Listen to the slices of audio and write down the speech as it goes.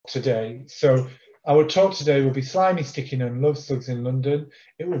today. So our talk today will be Slimy, Sticky and Unloved Slugs in London.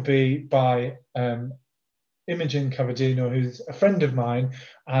 It will be by Imogen Cavadino, who's a friend of mine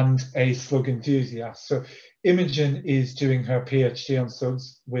and a slug enthusiast. So Imogen is doing her PhD on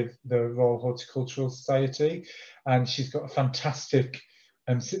slugs with the Royal Horticultural Society, and she's got a fantastic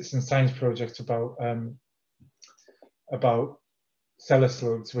citizen science project about cellar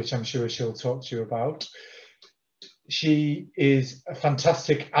slugs, which I'm sure she'll talk to you about. She is a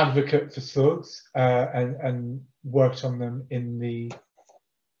fantastic advocate for slugs and worked on them in the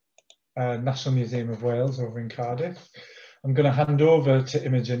National Museum of Wales over in Cardiff. I'm going to hand over to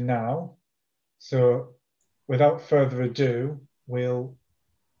Imogen now. So without further ado, we'll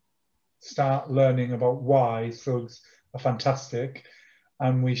start learning about why slugs are fantastic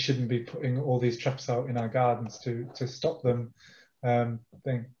and we shouldn't be putting all these traps out in our gardens to stop them.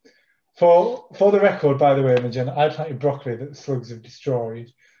 For the record, by the way, Imogen, I planted broccoli that the slugs have destroyed,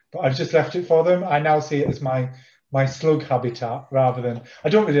 but I've just left it for them. I now see it as my slug habitat rather than, I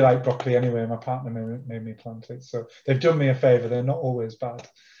don't really like broccoli anyway, my partner made me plant it, so they've done me a favour. They're not always bad.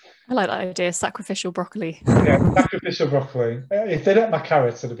 I like that idea, sacrificial broccoli. Yeah, sacrificial broccoli. If they'd ate my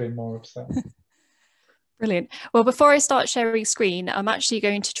carrots, I'd have been more upset. Brilliant. Well, before I start sharing screen, I'm actually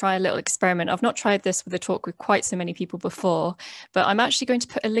going to try a little experiment. I've not tried this with a talk with quite so many people before, but I'm actually going to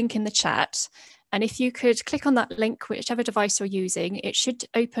put a link in the chat. And if you could click on that link, whichever device you're using, it should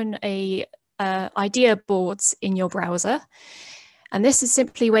open a idea boards in your browser. And this is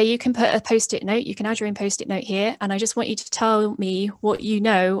simply where you can put a post-it note. You can add your own post-it note here. And I just want you to tell me what you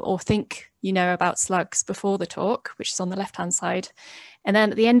know or think you know about slugs before the talk, which is on the left-hand side. And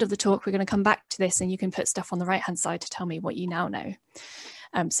then at the end of the talk, we're going to come back to this and you can put stuff on the right-hand side to tell me what you now know.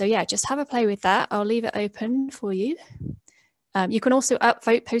 So yeah, just have a play with that. I'll leave it open for you. You can also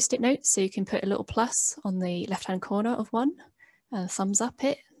upvote post-it notes. So you can put a little plus on the left-hand corner of one, thumbs up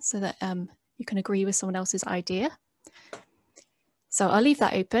it so that you can agree with someone else's idea. So I'll leave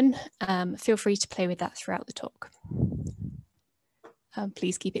that open. Feel free to play with that throughout the talk.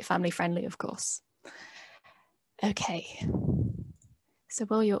 Please keep it family friendly, of course. Okay. So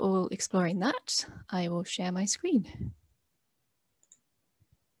while you're all exploring that, I will share my screen.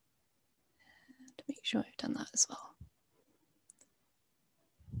 To make sure I've done that as well.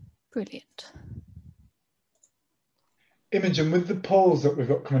 Brilliant. Imogen, with the polls that we've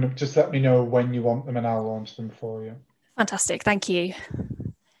got coming up, just let me know when you want them and I'll launch them for you. Fantastic, thank you.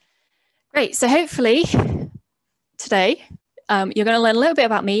 Great, so hopefully today you're going to learn a little bit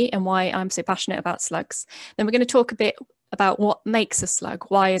about me and why I'm so passionate about slugs. Then we're going to talk a bit about what makes a slug.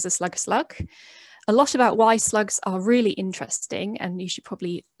 Why is a slug a slug? A lot about why slugs are really interesting and you should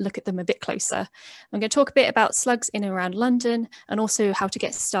probably look at them a bit closer. I'm going to talk a bit about slugs in and around London and also how to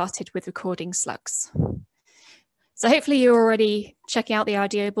get started with recording slugs. So hopefully you're already checking out the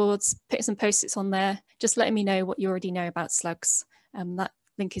idea boards, putting some post-its on there, just letting me know what you already know about slugs. That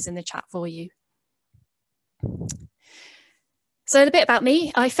link is in the chat for you. So a bit about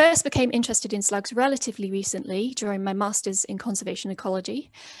me. I first became interested in slugs relatively recently during my master's in conservation ecology.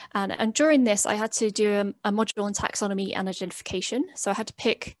 And during this, I had to do a module on taxonomy and identification. So I had to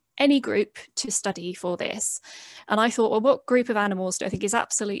pick any group to study for this. And I thought, well, what group of animals do I think is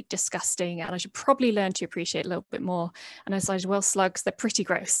absolutely disgusting? And I should probably learn to appreciate a little bit more. And I decided, well, slugs, they're pretty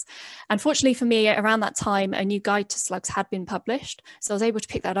gross. Unfortunately for me, around that time, a new guide to slugs had been published. So I was able to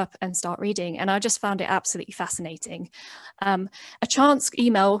pick that up and start reading. And I just found it absolutely fascinating. A chance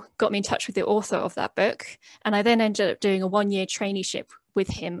email got me in touch with the author of that book. And I then ended up doing a one-year traineeship with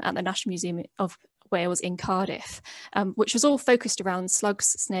him at the National Museum of Wales in Cardiff, which was all focused around slugs,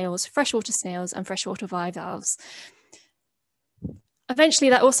 snails, freshwater snails and freshwater bivalves. Eventually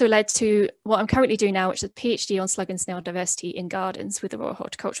that also led to what I'm currently doing now, which is a PhD on slug and snail diversity in gardens with the Royal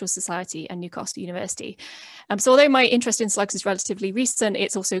Horticultural Society and Newcastle University. So although my interest in slugs is relatively recent,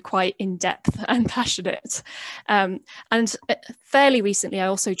 it's also quite in-depth and passionate. And fairly recently, I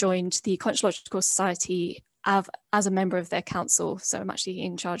also joined the Conchological Society as a member of their council. So I'm actually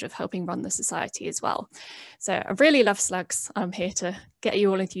in charge of helping run the society as well. So I really love slugs. I'm here to get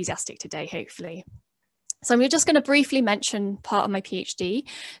you all enthusiastic today, hopefully. So I'm just going to briefly mention part of my PhD.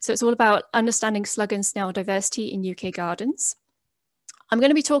 So it's all about understanding slug and snail diversity in UK gardens. I'm going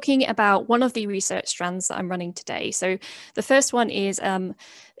to be talking about one of the research strands that I'm running today. So the first one is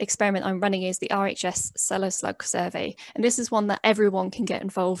experiment I'm running is the RHS cellar slug survey. And this is one that everyone can get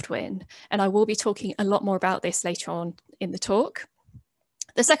involved with. And I will be talking a lot more about this later on in the talk.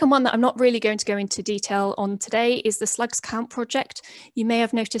 The second one that I'm not really going to go into detail on today is the Slugs Count project. You may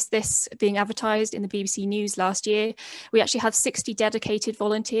have noticed this being advertised in the BBC News last year. We actually have 60 dedicated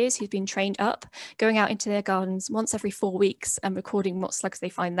volunteers who've been trained up, going out into their gardens once every 4 weeks and recording what slugs they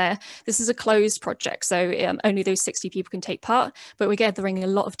find there. This is a closed project, so only those 60 people can take part, but we're gathering a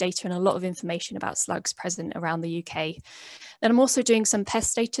lot of data and a lot of information about slugs present around the UK. Then I'm also doing some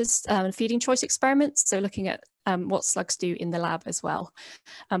pest status and feeding choice experiments, so looking at what slugs do in the lab as well.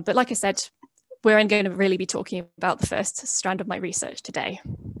 But like I said, we're only going to really be talking about the first strand of my research today.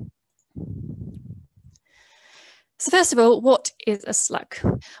 So first of all, what is a slug?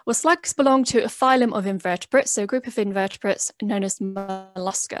 Well, slugs belong to a phylum of invertebrates, so a group of invertebrates known as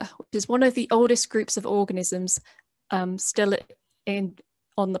mollusca, which is one of the oldest groups of organisms still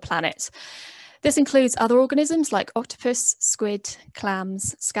on the planet. This includes other organisms like octopus, squid,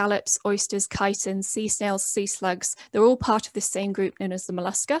 clams, scallops, oysters, chitons, sea snails, sea slugs. They're all part of this same group known as the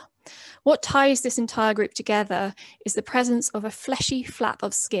mollusca. What ties this entire group together is the presence of a fleshy flap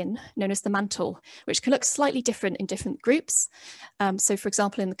of skin known as the mantle, which can look slightly different in different groups. So for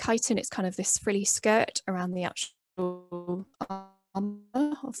example, in the chiton, it's kind of this frilly skirt around the actual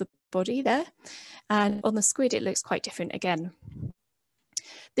armor of the body there. And on the squid, it looks quite different again.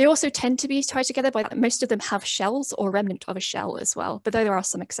 They also tend to be tied together by most of them have shells or remnant of a shell as well, but there are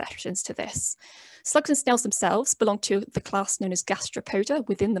some exceptions to this. Slugs and snails themselves belong to the class known as gastropoda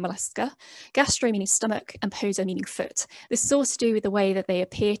within the mollusca. Gastro meaning stomach and poda meaning foot. This is all to do with the way that they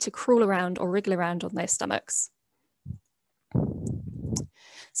appear to crawl around or wriggle around on their stomachs.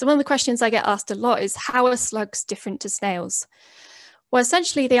 So one of the questions I get asked a lot is, how are slugs different to snails? Well,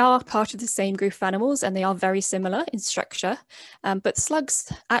 essentially, they are part of the same group of animals and they are very similar in structure, but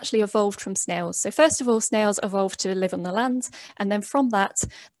slugs actually evolved from snails. So first of all, snails evolved to live on the land, and then from that,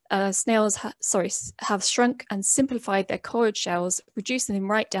 snails have shrunk and simplified their coiled shells, reducing them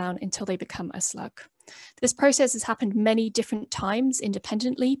right down until they become a slug. This process has happened many different times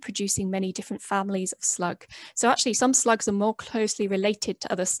independently, producing many different families of slug. So actually, some slugs are more closely related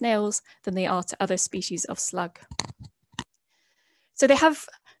to other snails than they are to other species of slug. So they have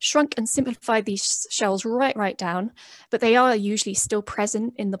shrunk and simplified these shells right down, but they are usually still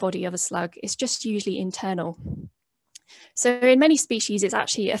present in the body of a slug. It's just usually internal. So in many species, it's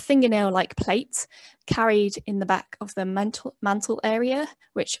actually a fingernail-like plate carried in the back of the mantle area,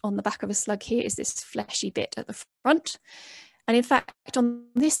 which on the back of a slug here is this fleshy bit at the front. And in fact, on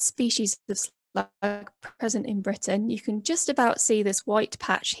this species of slug present in Britain, you can just about see this white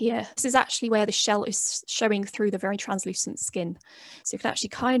patch here. This is actually where the shell is showing through the very translucent skin. So you can actually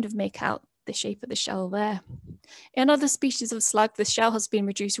kind of make out the shape of the shell there. In other species of slug, the shell has been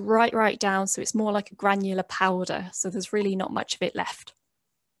reduced right down, so it's more like a granular powder. So there's really not much of it left.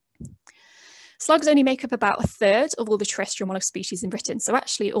 Slugs only make up about a third of all the terrestrial mollusk species in Britain. So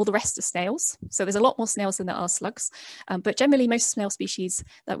actually all the rest are snails. So there's a lot more snails than there are slugs. But generally most snail species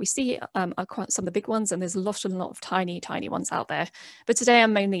that we see are quite some of the big ones, and there's a lot of tiny ones out there. But today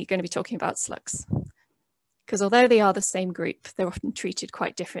I'm mainly going to be talking about slugs, because although they are the same group, they're often treated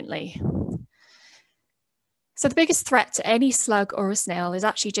quite differently. So the biggest threat to any slug or a snail is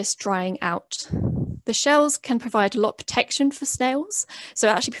actually just drying out. The shells can provide a lot of protection for snails, so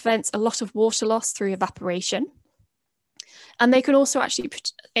it actually prevents a lot of water loss through evaporation. And they can also actually,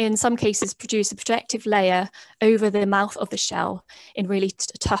 in some cases, produce a protective layer over the mouth of the shell in really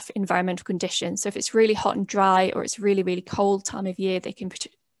tough environmental conditions. So if it's really hot and dry, or it's really cold time of year, they can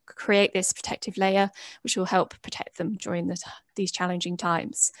create this protective layer, which will help protect them during these challenging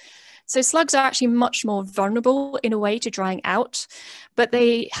times. So slugs are actually much more vulnerable in a way to drying out, but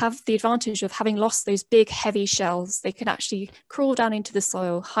they have the advantage of having lost those big heavy shells. They can actually crawl down into the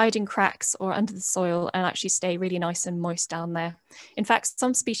soil, hide in cracks or under the soil, and actually stay really nice and moist down there. In fact,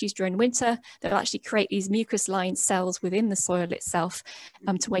 some species during winter, they'll actually create these mucus-lined cells within the soil itself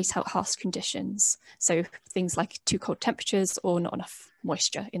to wait out harsh conditions. So things like too cold temperatures or not enough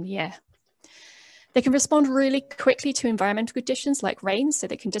moisture in the air. They can respond really quickly to environmental conditions like rain, so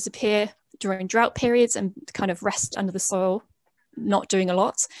they can disappear during drought periods and kind of rest under the soil, not doing a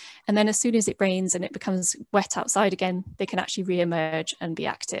lot. And then as soon as it rains and it becomes wet outside again, they can actually re-emerge and be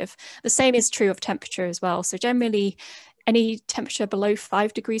active. The same is true of temperature as well. So generally, any temperature below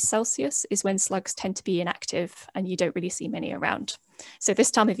 5 degrees Celsius is when slugs tend to be inactive, and you don't really see many around. So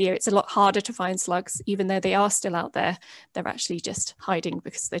this time of year, it's a lot harder to find slugs. Even though they are still out there, they're actually just hiding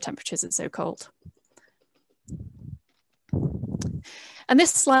because the temperatures are so cold. And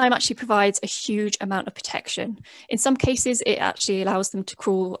this slime actually provides a huge amount of protection. In some cases, it actually allows them to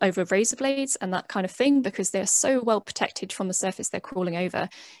crawl over razor blades and that kind of thing, because they're so well protected from the surface they're crawling over.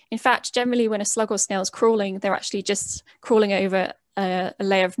 In fact, generally when a slug or snail is crawling, they're actually just crawling over a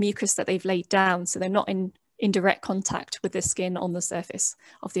layer of mucus that they've laid down, so they're not in direct contact with the skin on the surface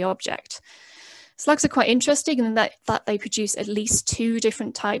of the object. Slugs are quite interesting in that they produce at least 2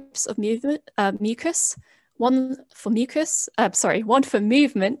 different types of mucus. One for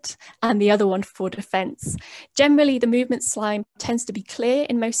movement and the other one for defense. Generally, the movement slime tends to be clear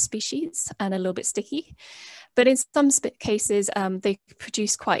in most species and a little bit sticky, but in some cases, they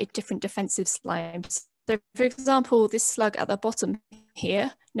produce quite a different defensive slime. So for example, this slug at the bottom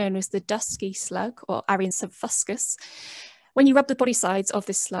here, known as the dusky slug or Arian subfuscus, when you rub the body sides of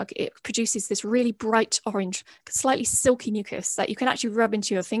this slug, it produces this really bright orange, slightly silky mucus that you can actually rub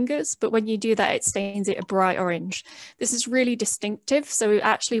into your fingers, but when you do that, it stains it a bright orange. This is really distinctive. So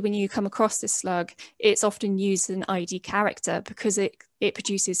actually, when you come across this slug, it's often used as an ID character because it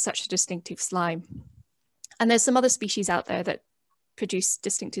produces such a distinctive slime. And there's some other species out there that produce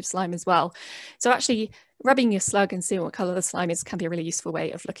distinctive slime as well. So actually, rubbing your slug and seeing what color the slime is can be a really useful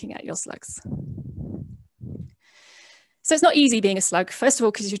way of looking at your slugs. So it's not easy being a slug, first of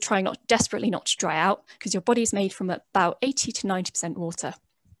all, because you're trying desperately not to dry out, because your body is made from about 80 to 90% water.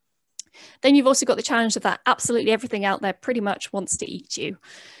 Then you've also got the challenge of that absolutely everything out there pretty much wants to eat you.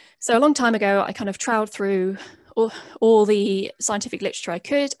 So a long time ago, I kind of troweled through all the scientific literature I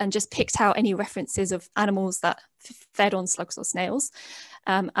could and just picked out any references of animals that fed on slugs or snails.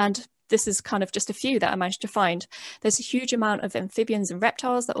 And this is kind of just a few that I managed to find. There's a huge amount of amphibians and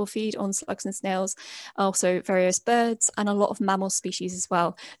reptiles that will feed on slugs and snails, also various birds and a lot of mammal species as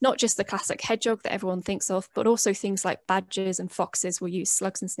well. Not just the classic hedgehog that everyone thinks of, but also things like badgers and foxes will use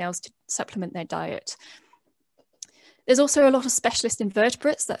slugs and snails to supplement their diet. There's also a lot of specialist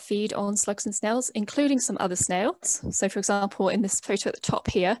invertebrates that feed on slugs and snails, including some other snails. So for example, in this photo at the top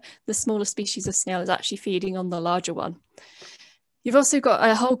here, the smaller species of snail is actually feeding on the larger one. You've also got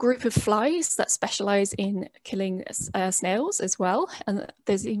a whole group of flies that specialize in killing snails as well. And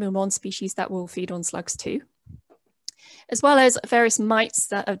there's even one species that will feed on slugs too, as well as various mites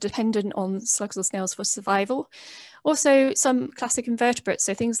that are dependent on slugs or snails for survival. Also some classic invertebrates,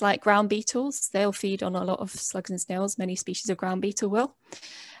 so things like ground beetles, they'll feed on a lot of slugs and snails, many species of ground beetle will.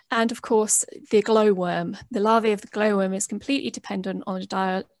 And of course, the glowworm. The larvae of the glowworm is completely dependent on a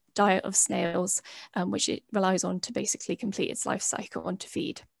diet of snails, which it relies on to basically complete its life cycle and to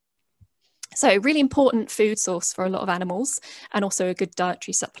feed. So really important food source for a lot of animals and also a good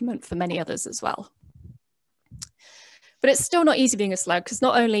dietary supplement for many others as well. But it's still not easy being a slug because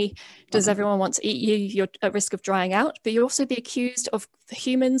not only does everyone want to eat you, you're at risk of drying out, but you'll also be accused of the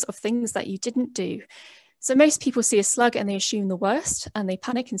humans of things that you didn't do. So most people see a slug and they assume the worst and they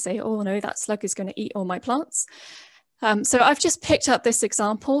panic and say, oh no, that slug is going to eat all my plants. So I've just picked up this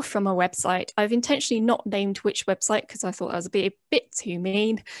example from a website. I've intentionally not named which website because I thought that was a bit too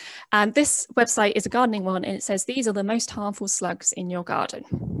mean. And this website is a gardening one and it says, these are the most harmful slugs in your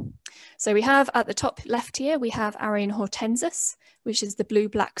garden. So we have at the top left here, we have Arian hortensis, which is the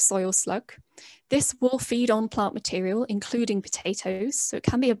blue-black soil slug. This will feed on plant material, including potatoes, so it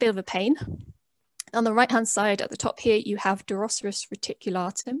can be a bit of a pain. On the right-hand side at the top here, you have Doroceras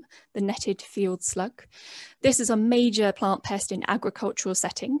reticulatum, the netted field slug. This is a major plant pest in agricultural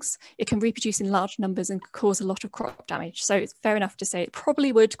settings. It can reproduce in large numbers and cause a lot of crop damage. So it's fair enough to say it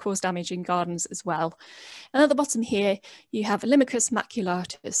probably would cause damage in gardens as well. And at the bottom here, you have Limicus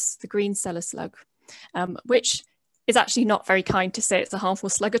maculatus, the green cellar slug, which is actually not very kind to say it's a harmful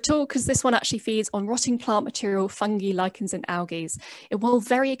slug at all, because this one actually feeds on rotting plant material, fungi, lichens, and algae. It will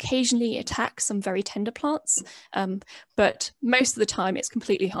very occasionally attack some very tender plants, but most of the time it's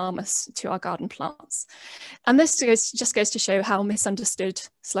completely harmless to our garden plants. And this just goes to show how misunderstood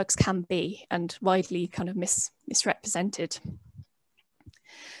slugs can be and widely kind of misrepresented.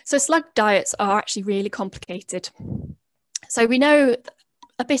 So slug diets are actually really complicated. So we know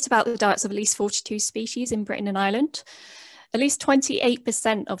a bit about the diets of at least 42 species in Britain and Ireland. At least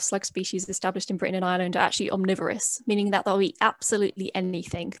 28% of slug species established in Britain and Ireland are actually omnivorous, meaning that they'll eat absolutely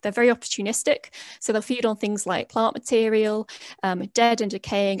anything. They're very opportunistic, so they'll feed on things like plant material, dead and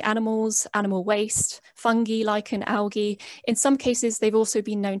decaying animals, animal waste, fungi, lichen, algae. In some cases, they've also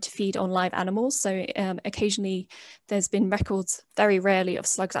been known to feed on live animals, so occasionally there's been records, very rarely, of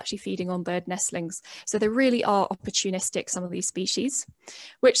slugs actually feeding on bird nestlings. So they really are opportunistic, some of these species,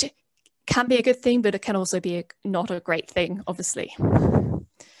 which can be a good thing, but it can also be not a great thing, obviously.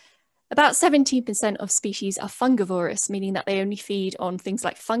 About 17% of species are fungivorous, meaning that they only feed on things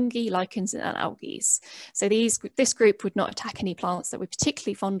like fungi, lichens, and algae. So this group would not attack any plants that we're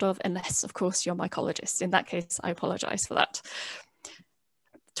particularly fond of, unless, of course, you're a mycologist. In that case, I apologise for that.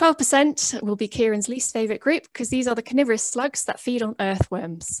 12% will be Kieran's least favourite group because these are the carnivorous slugs that feed on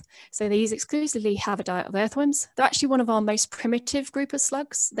earthworms. So these exclusively have a diet of earthworms. They're actually one of our most primitive group of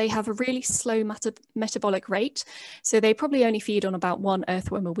slugs. They have a really slow metabolic rate. So they probably only feed on about 1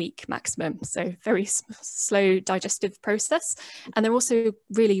 earthworm a week maximum. So very slow digestive process. And they're also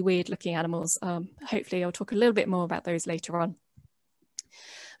really weird looking animals. Hopefully I'll talk a little bit more about those later on.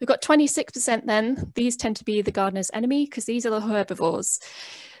 We've got 26% then. These tend to be the gardener's enemy because these are the herbivores.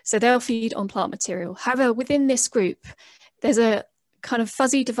 So they'll feed on plant material. However, within this group, there's a kind of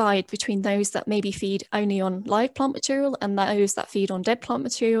fuzzy divide between those that maybe feed only on live plant material and those that feed on dead plant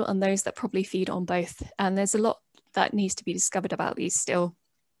material and those that probably feed on both. And there's a lot that needs to be discovered about these still.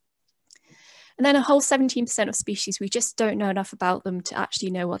 And then a whole 17% of species, we just don't know enough about them to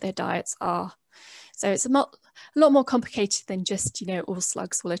actually know what their diets are. So it's a lot more complicated than just, all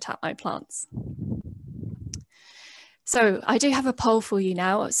slugs will attack my plants. So I do have a poll for you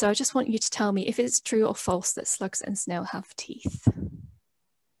now. So I just want you to tell me if it's true or false that slugs and snail have teeth.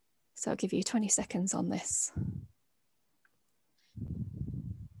 So I'll give you 20 seconds on this.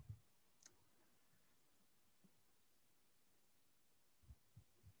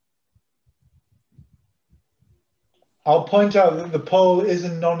 I'll point out that the poll is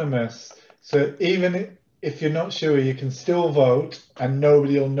anonymous. So even if you're not sure, you can still vote and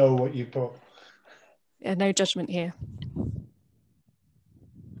nobody will know what you put. Yeah, no judgment here.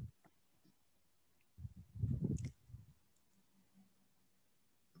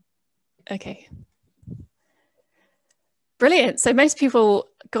 Okay. Brilliant. So most people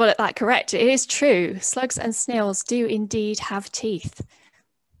got that correct. It is true. Slugs and snails do indeed have teeth.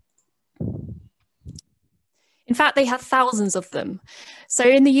 In fact, they have thousands of them. So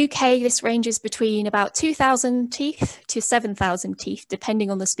in the UK, this ranges between about 2,000 teeth to 7,000 teeth,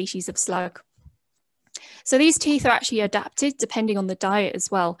 depending on the species of slug. So these teeth are actually adapted depending on the diet as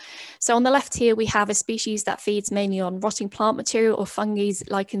well. So on the left here, we have a species that feeds mainly on rotting plant material or fungi,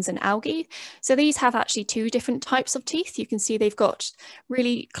 lichens and algae. So these have actually 2 different types of teeth. You can see they've got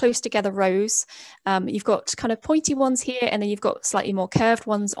really close together rows. You've got kind of pointy ones here, and then you've got slightly more curved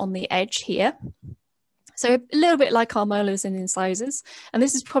ones on the edge here. So a little bit like our molars and incisors. And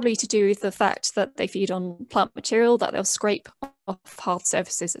this is probably to do with the fact that they feed on plant material that they'll scrape off hard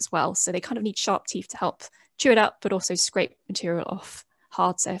surfaces as well. So they kind of need sharp teeth to help chew it up, but also scrape material off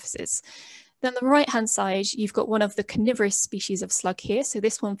hard surfaces. Then on the right-hand side, you've got one of the carnivorous species of slug here. So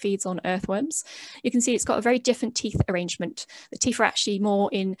this one feeds on earthworms. You can see it's got a very different teeth arrangement. The teeth are actually more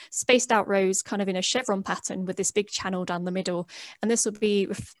in spaced out rows, kind of in a chevron pattern with this big channel down the middle. And this will be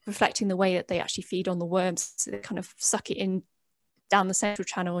reflecting the way that they actually feed on the worms. So they kind of suck it in down the central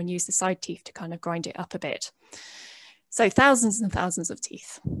channel and use the side teeth to kind of grind it up a bit. So thousands and thousands of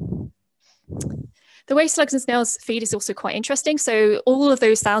teeth. The way slugs and snails feed is also quite interesting. So all of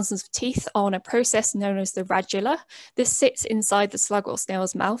those thousands of teeth are on a process known as the radula. This sits inside the slug or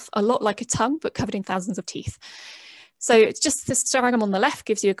snail's mouth, a lot like a tongue, but covered in thousands of teeth. So it's just this diagram on the left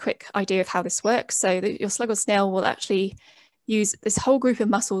gives you a quick idea of how this works. So your slug or snail will actually use this whole group of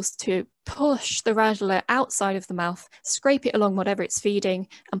muscles to push the radula outside of the mouth, scrape it along whatever it's feeding,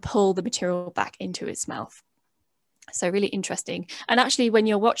 and pull the material back into its mouth. So really interesting. And actually, when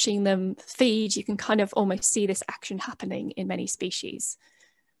you're watching them feed, you can kind of almost see this action happening in many species.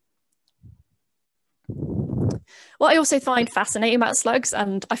 What I also find fascinating about slugs,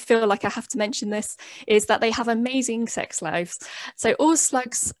 and I feel like I have to mention this, is that they have amazing sex lives. So all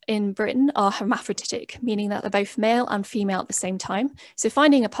slugs in Britain are hermaphroditic, meaning that they're both male and female at the same time. So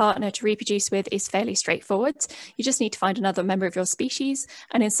finding a partner to reproduce with is fairly straightforward. You just need to find another member of your species.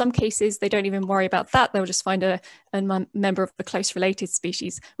 And in some cases, they don't even worry about that. They'll just find a member of the close related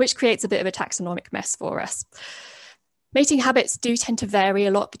species, which creates a bit of a taxonomic mess for us. Mating habits do tend to vary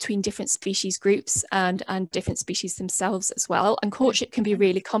a lot between different species groups and different species themselves as well. And courtship can be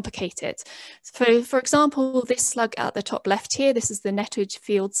really complicated. For example, this slug at the top left here, this is the netted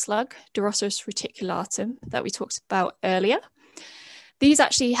field slug, Dorosus reticulatum, that we talked about earlier. These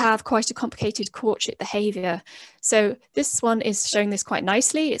actually have quite a complicated courtship behaviour. So this one is showing this quite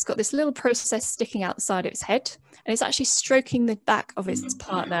nicely. It's got this little process sticking out the side of its head, and it's actually stroking the back of its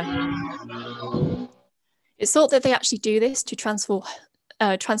partner. It's thought that they actually do this to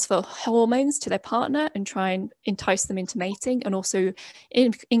transfer hormones to their partner and try and entice them into mating, and also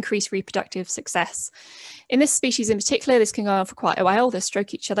increase reproductive success. In this species in particular, this can go on for quite a while. They'll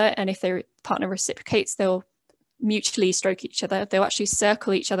stroke each other, and if their partner reciprocates, they'll mutually stroke each other. They'll actually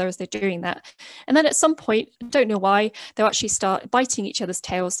circle each other as they're doing that. And then at some point, I don't know why, they'll actually start biting each other's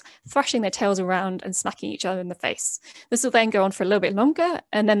tails, thrashing their tails around and smacking each other in the face. This will then go on for a little bit longer,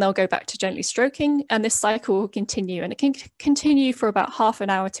 and then they'll go back to gently stroking, and this cycle will continue, and it can continue for about half an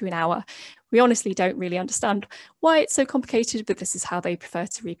hour to an hour. We honestly don't really understand why it's so complicated, but this is how they prefer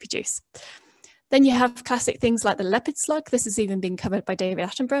to reproduce. Then you have classic things like the leopard slug. This has even been covered by David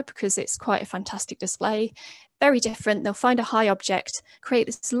Attenborough because it's quite a fantastic display. Very different. They'll find a high object, create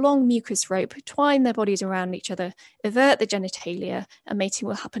this long mucus rope, twine their bodies around each other, avert the genitalia, and mating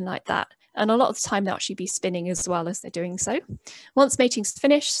will happen like that. And a lot of the time they'll actually be spinning as well as they're doing so. Once mating's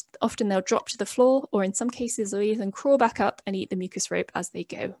finished, often they'll drop to the floor, or in some cases they'll even crawl back up and eat the mucus rope as they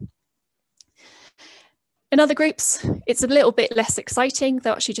go. In other groups, it's a little bit less exciting.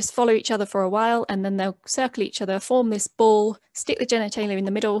 They'll actually just follow each other for a while, and then they'll circle each other, form this ball, stick the genitalia in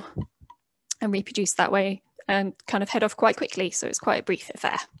the middle, and reproduce that way, and kind of head off quite quickly. So it's quite a brief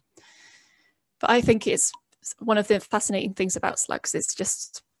affair. But I think it's one of the fascinating things about slugs is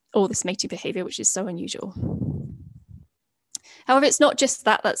just all this mating behaviour, which is so unusual. However, it's not just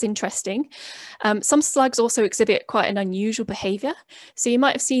that that's interesting. Some slugs also exhibit quite an unusual behaviour. So you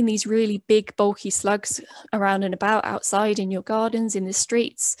might have seen these really big, bulky slugs around and about outside in your gardens, in the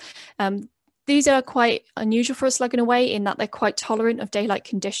streets. These are quite unusual for a slug in a way, in that they're quite tolerant of daylight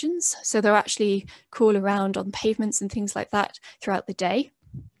conditions. So they'll actually crawl around on pavements and things like that throughout the day.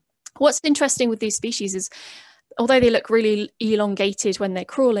 What's interesting with these species is, although they look really elongated when they're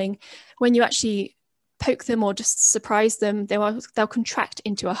crawling, when you actually poke them or just surprise them, they'll contract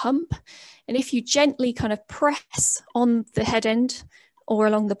into a hump. And if you gently kind of press on the head end or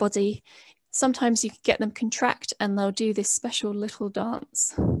along the body, sometimes you can get them contract and they'll do this special little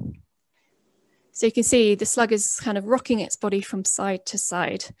dance. So you can see the slug is kind of rocking its body from side to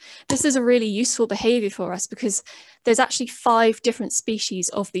side. This is a really useful behavior for us because there's actually 5 different species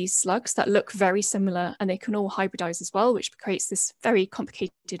of these slugs that look very similar, and they can all hybridize as well, which creates this very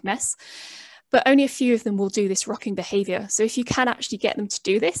complicated mess. But only a few of them will do this rocking behavior. So if you can actually get them to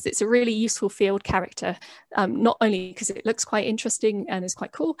do this, it's a really useful field character, not only because it looks quite interesting and is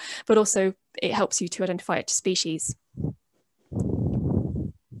quite cool, but also it helps you to identify it to species.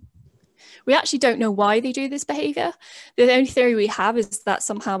 We actually don't know why they do this behavior. The only theory we have is that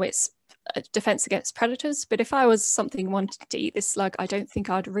somehow it's a defense against predators. But if I was something wanting to eat this slug, I don't think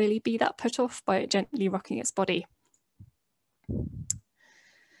I'd really be that put off by it gently rocking its body.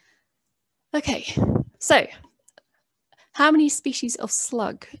 Okay, so how many species of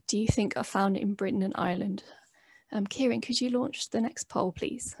slug do you think are found in Britain and Ireland? Kieran, could you launch the next poll,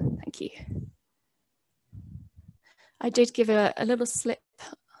 please? Thank you. I did give a little slip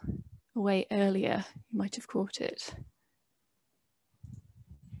away earlier. You might have caught it.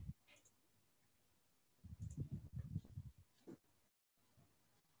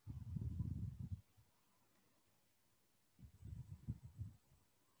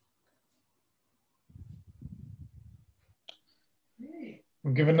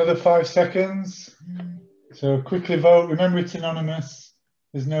 We'll give another 5 seconds. So quickly vote. Remember, it's anonymous.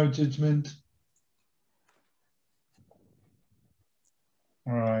 There's no judgment.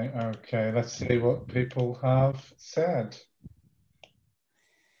 All right, okay, let's see what people have said.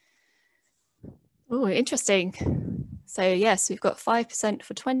 Oh, interesting. So yes, we've got 5%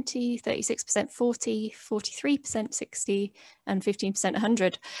 for 20, 36% 40, 43% 60, and 15%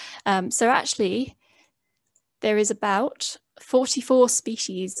 100. So actually, there is about 44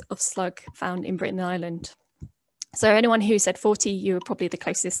 species of slug found in Britain and Ireland. So anyone who said 40, you were probably the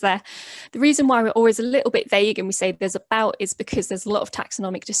closest there. The reason why we're always a little bit vague and we say there's about is because there's a lot of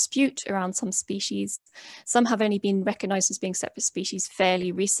taxonomic dispute around some species. Some have only been recognised as being separate species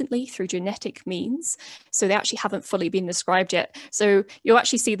fairly recently through genetic means. So they actually haven't fully been described yet. So you'll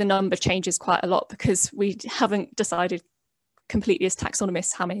actually see the number changes quite a lot because we haven't decided completely as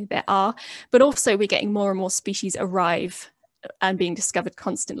taxonomists how many there are. But also we're getting more and more species arrive and being discovered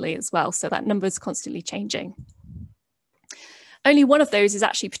constantly as well. So that number is constantly changing. Only one of those is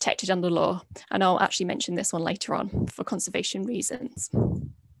actually protected under law, and I'll actually mention this one later on for conservation reasons.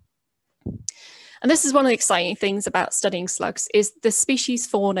 And this is one of the exciting things about studying slugs is the species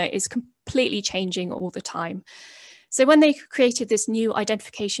fauna is completely changing all the time. So when they created this new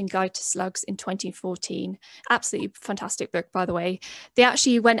identification guide to slugs in 2014, absolutely fantastic book, by the way, they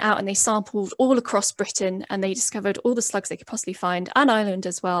actually went out and they sampled all across Britain and they discovered all the slugs they could possibly find, and Ireland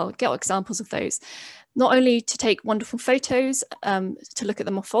as well, get examples of those. Not only to take wonderful photos to look at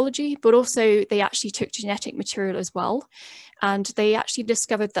the morphology, but also they actually took genetic material as well. And they actually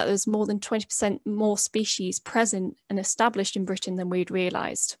discovered that there's more than 20% more species present and established in Britain than we'd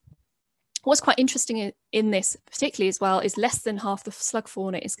realised. What's quite interesting in this particularly as well is less than half the slug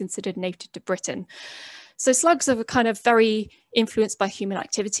fauna is considered native to Britain. So slugs are kind of very influenced by human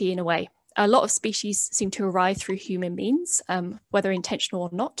activity in a way. A lot of species seem to arrive through human means, whether intentional or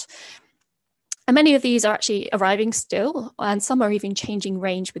not. And many of these are actually arriving still, and some are even changing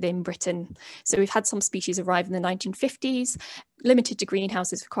range within Britain. So we've had some species arrive in the 1950s, limited to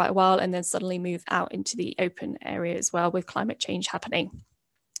greenhouses for quite a while, and then suddenly move out into the open area as well with climate change happening.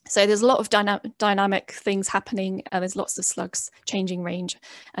 So there's a lot of dynamic things happening, and there's lots of slugs changing range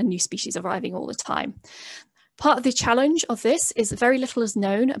and new species arriving all the time. Part of the challenge of this is that very little is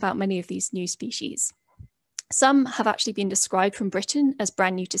known about many of these new species. Some have actually been described from Britain as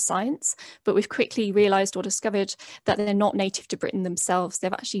brand new to science, but we've quickly realised or discovered that they're not native to Britain themselves.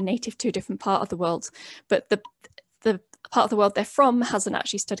 They're actually native to a different part of the world, but the part of the world they're from hasn't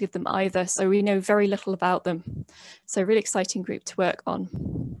actually studied them either, so we know very little about them. So a really exciting group to work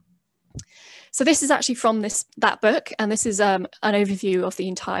on. So this is actually from that book, and this is an overview of the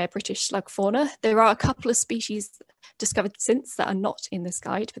entire British slug fauna. There are a couple of species discovered since that are not in this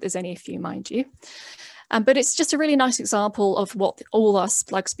guide, but there's only a few, mind you. But it's just a really nice example of what all our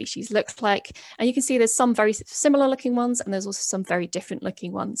slug species look like. And you can see there's some very similar looking ones, and there's also some very different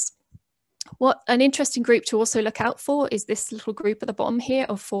looking ones. What an interesting group to also look out for is this little group at the bottom here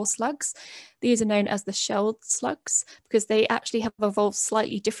of 4 slugs. These are known as the shelled slugs because they actually have evolved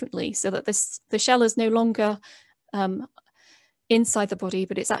slightly differently, so that the shell is no longer inside the body,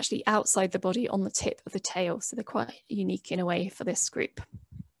 but it's actually outside the body on the tip of the tail. So they're quite unique in a way for this group.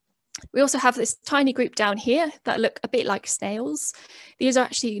 We also have this tiny group down here that look a bit like snails. These are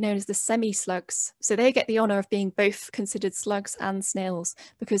actually known as the semi-slugs. So they get the honour of being both considered slugs and snails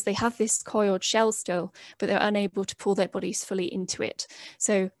because they have this coiled shell still, but they're unable to pull their bodies fully into it.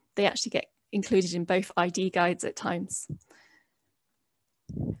 So they actually get included in both ID guides at times.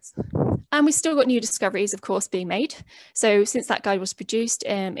 And we've still got new discoveries, of course, being made. So since that guide was produced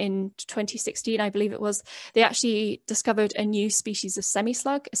in 2016, I believe it was, they actually discovered a new species of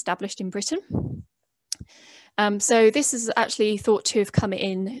semi-slug established in Britain. So this is actually thought to have come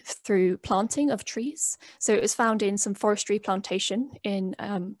in through planting of trees. So it was found in some forestry plantation in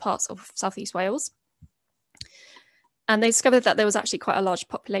parts of Southeast Wales. And they discovered that there was actually quite a large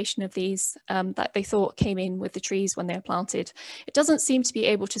population of these that they thought came in with the trees when they were planted. It doesn't seem to be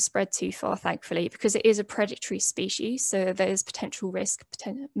able to spread too far, thankfully, because it is a predatory species. So there's potential risk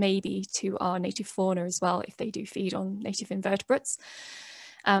maybe to our native fauna as well if they do feed on native invertebrates.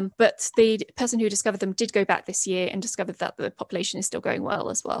 But the person who discovered them did go back this year and discovered that the population is still going well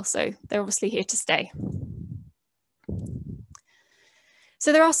as well. So they're obviously here to stay.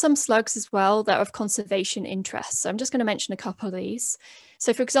 So there are some slugs as well that are of conservation interest. So I'm just going to mention a couple of these.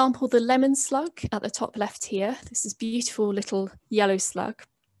 So for example, the lemon slug at the top left here, this is beautiful little yellow slug.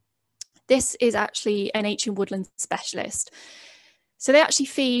 This is actually an ancient woodland specialist. So they actually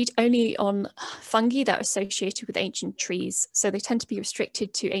feed only on fungi that are associated with ancient trees. So they tend to be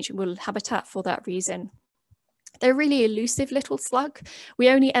restricted to ancient woodland habitat for that reason. They're a really elusive little slug. We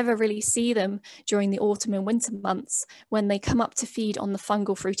only ever really see them during the autumn and winter months when they come up to feed on the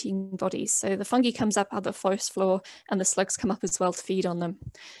fungal fruiting bodies. So the fungi comes up out of the forest floor and the slugs come up as well to feed on them.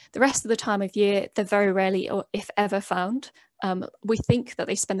 The rest of the time of year, they're very rarely, or if ever, found. We think that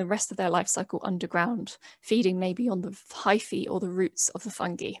they spend the rest of their life cycle underground, feeding maybe on the hyphae or the roots of the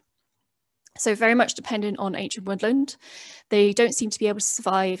fungi. So very much dependent on ancient woodland. They don't seem to be able to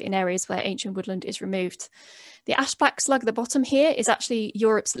survive in areas where ancient woodland is removed. The ash black slug at the bottom here is actually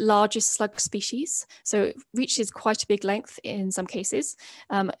Europe's largest slug species. So it reaches quite a big length in some cases.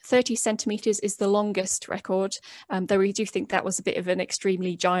 30 centimetres is the longest record, though we do think that was a bit of an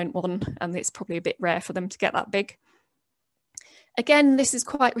extremely giant one, and it's probably a bit rare for them to get that big. Again, this is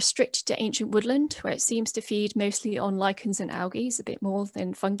quite restricted to ancient woodland, where it seems to feed mostly on lichens and algae, a bit more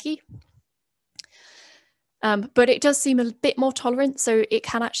than fungi. But it does seem a bit more tolerant, so it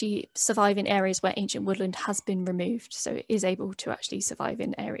can actually survive in areas where ancient woodland has been removed. So it is able to actually survive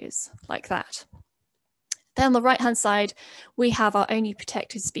in areas like that. Then on the right-hand side, we have our only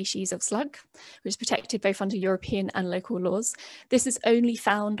protected species of slug, which is protected both under European and local laws. This is only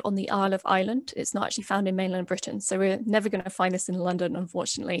found on the Isle of Ireland. It's not actually found in mainland Britain, so we're never going to find this in London,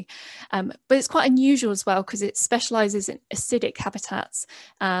 unfortunately. But it's quite unusual as well because it specialises in acidic habitats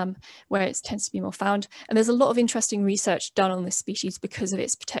where it tends to be more found. And there's a lot of interesting research done on this species because of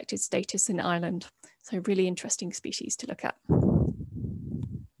its protected status in Ireland. So really interesting species to look at.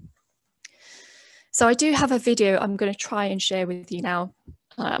 So I do have a video I'm going to try and share with you now.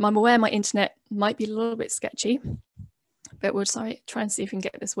 I'm aware my internet might be a little bit sketchy, but we'll try and see if we can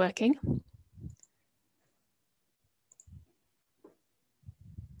get this working.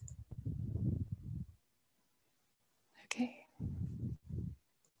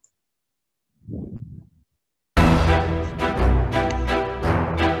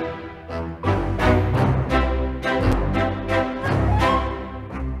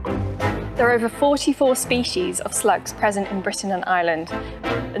 There are over 44 species of slugs present in Britain and Ireland,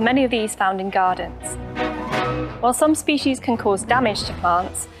 and many of these found in gardens. While some species can cause damage to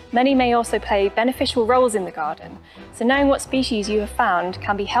plants, many may also play beneficial roles in the garden, so knowing what species you have found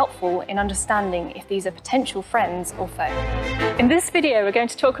can be helpful in understanding if these are potential friends or foe. In this video, we're going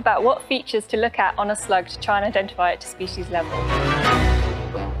to talk about what features to look at on a slug to try and identify it to species level.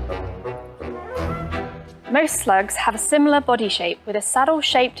 Most slugs have a similar body shape with a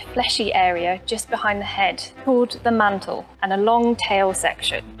saddle-shaped fleshy area just behind the head called the mantle and a long tail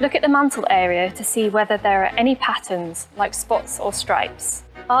section. Look at the mantle area to see whether there are any patterns like spots or stripes.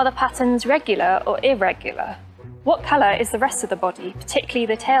 Are the patterns regular or irregular? What colour is the rest of the body, particularly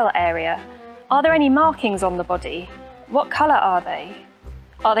the tail area? Are there any markings on the body? What colour are they?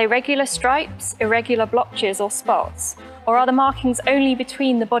 Are they regular stripes, irregular blotches or spots? Or are the markings only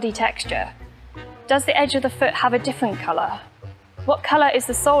between the body texture? Does the edge of the foot have a different colour? What colour is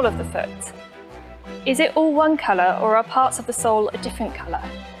the sole of the foot? Is it all one colour or are parts of the sole a different colour?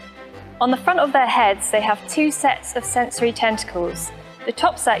 On the front of their heads they have two sets of sensory tentacles. The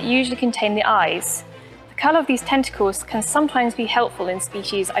top set usually contain the eyes. The colour of these tentacles can sometimes be helpful in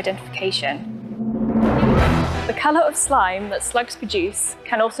species identification. The colour of slime that slugs produce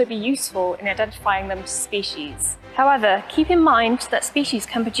can also be useful in identifying them to species. However, keep in mind that species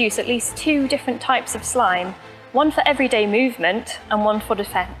can produce at least two different types of slime, one for everyday movement and one for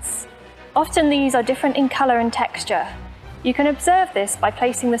defence. Often these are different in colour and texture. You can observe this by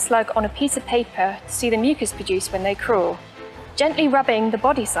placing the slug on a piece of paper to see the mucus produced when they crawl. Gently rubbing the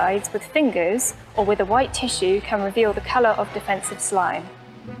body sides with fingers or with a white tissue can reveal the colour of defensive slime.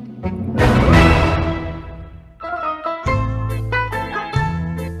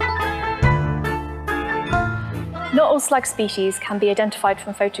 Not all slug species can be identified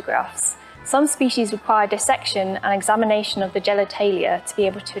from photographs. Some species require dissection and examination of the genitalia to be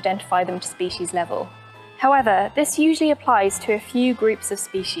able to identify them to species level. However, this usually applies to a few groups of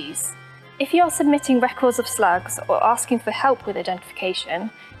species. If you are submitting records of slugs or asking for help with identification,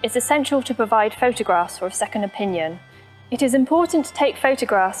 it's essential to provide photographs for a second opinion. It is important to take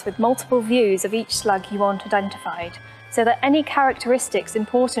photographs with multiple views of each slug you want identified, so that any characteristics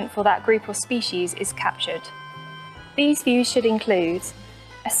important for that group or species is captured. These views should include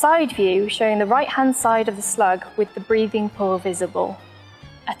a side view showing the right-hand side of the slug with the breathing pore visible,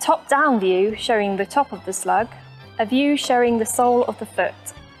 a top-down view showing the top of the slug, a view showing the sole of the foot.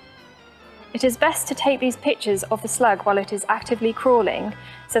 It is best to take these pictures of the slug while it is actively crawling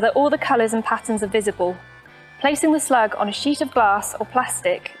so that all the colours and patterns are visible. Placing the slug on a sheet of glass or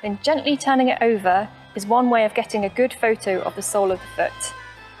plastic, then gently turning it over is one way of getting a good photo of the sole of the foot.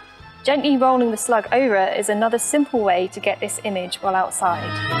 Gently rolling the slug over is another simple way to get this image while outside.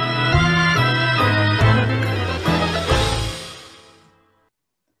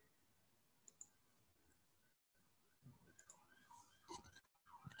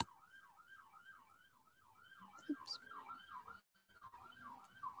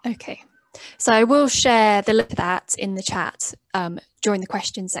 Okay, so I will share the link to that in the chat during the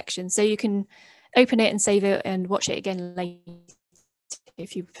question section, so you can open it and save it and watch it again later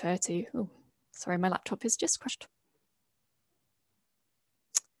if you prefer to. Oh, sorry, my laptop is just crashed.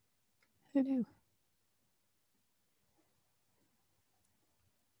 Oh no.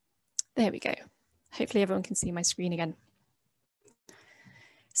 There we go. Hopefully everyone can see my screen again.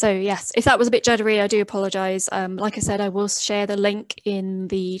 So yes, if that was a bit juddery, I do apologise. Like I said, I will share the link in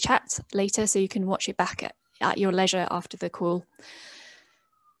the chat later so you can watch it back at your leisure after the call.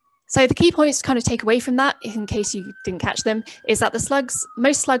 So the key points to kind of take away from that, in case you didn't catch them, is that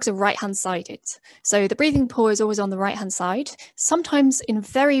most slugs are right-hand sided. So the breathing pore is always on the right-hand side. Sometimes in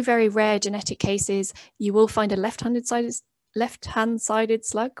very, very rare genetic cases, you will find a left-hand sided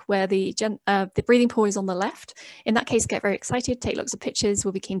slug where the breathing pore is on the left. In that case, get very excited, take lots of pictures,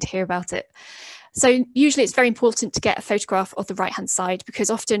 we'll be keen to hear about it. So usually it's very important to get a photograph of the right-hand side because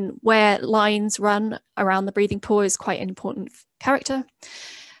often where lines run around the breathing pore is quite an important character.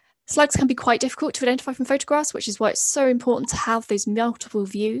 Slugs can be quite difficult to identify from photographs, which is why it's so important to have those multiple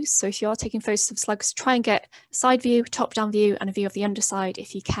views. So if you are taking photos of slugs, try and get a side view, top-down view, and a view of the underside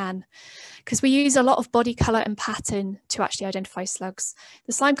if you can, because we use a lot of body colour and pattern to actually identify slugs.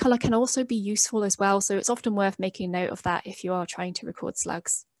 The slime colour can also be useful as well, so it's often worth making a note of that if you are trying to record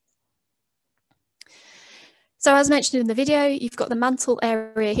slugs. So as mentioned in the video, you've got the mantle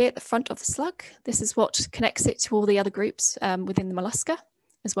area here at the front of the slug. This is what connects it to all the other groups within the mollusca,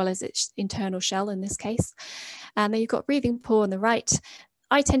 as well as its internal shell in this case. And then you've got breathing pore on the right.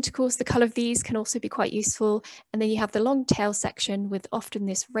 eye tentacles, the colour of these can also be quite useful. And then you have the long tail section with often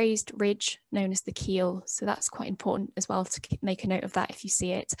this raised ridge known as the keel. So that's quite important as well to make a note of that if you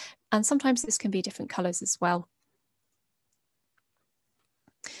see it. And sometimes this can be different colours as well.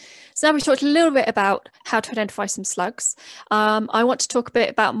 So now we've talked a little bit about how to identify some slugs. I want to talk a bit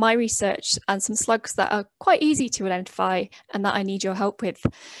about my research and some slugs that are quite easy to identify and that I need your help with.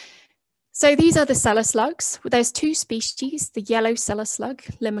 So these are the cellar slugs. There's two species, the yellow cellar slug,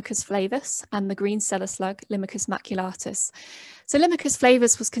 Limicus flavus, and the green cellar slug, Limicus maculatus. So Limicus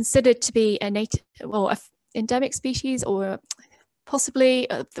flavus was considered to be a native, well, an endemic species, or possibly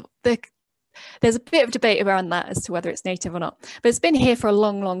there's a bit of debate around that as to whether it's native or not, but it's been here for a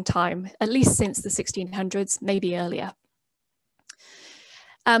long, long time, at least since the 1600s, maybe earlier.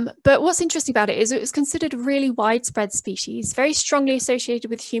 But what's interesting about it is it was considered a really widespread species, very strongly associated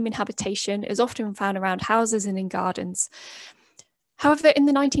with human habitation. It was often found around houses and in gardens. However, in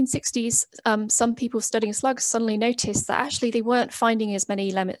the 1960s, some people studying slugs suddenly noticed that actually they weren't finding as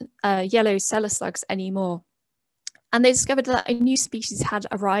many yellow cellar slugs anymore. And they discovered that a new species had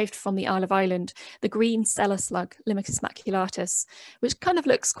arrived from the Isle of Ireland, the green cellar slug, Limicus maculatus, which kind of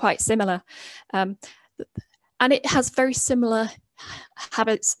looks quite similar. And it has very similar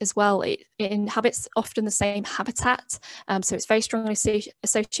habits as well. It inhabits often the same habitat, so it's very strongly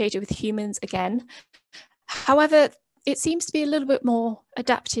associated with humans again. However, it seems to be a little bit more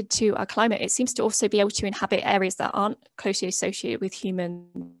adapted to our climate. It seems to also be able to inhabit areas that aren't closely associated with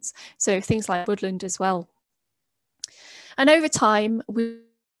humans, so things like woodland as well. And over time,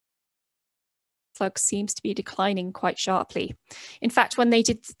 slugs seems to be declining quite sharply. In fact, when they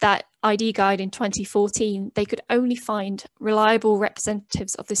did that ID guide in 2014, they could only find reliable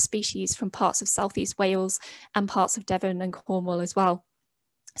representatives of this species from parts of Southeast Wales and parts of Devon and Cornwall as well.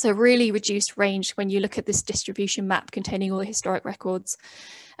 So really reduced range when you look at this distribution map containing all the historic records.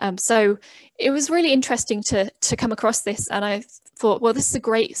 So it was really interesting to come across this, and I thought, well, this is a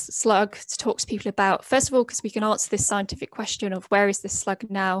great slug to talk to people about. First of all, because we can answer this scientific question of where is this slug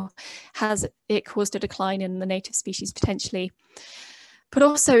now? Has it caused a decline in the native species potentially? But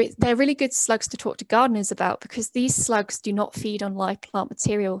also, they're really good slugs to talk to gardeners about, because these slugs do not feed on live plant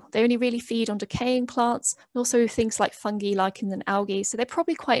material. They only really feed on decaying plants, and also things like fungi, lichens and algae. So they're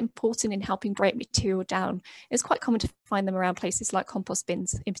probably quite important in helping break material down. It's quite common to find them around places like compost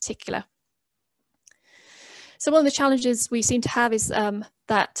bins in particular. So one of the challenges we seem to have is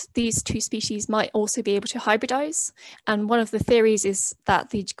that these two species might also be able to hybridize. And one of the theories is that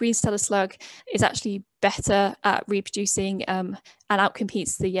the green cellar slug is actually better at reproducing and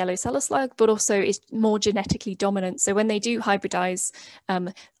outcompetes the yellow cellar slug, but also is more genetically dominant. So when they do hybridize,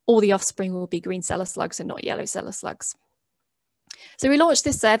 all the offspring will be green cellar slugs and not yellow cellar slugs. So we launched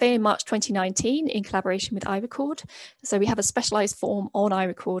this survey in March 2019 in collaboration with iRecord. So we have a specialised form on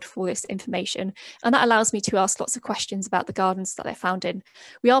iRecord for this information, and that allows me to ask lots of questions about the gardens that they're found in.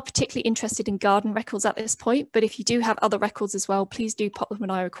 We are particularly interested in garden records at this point, but if you do have other records as well, please do pop them on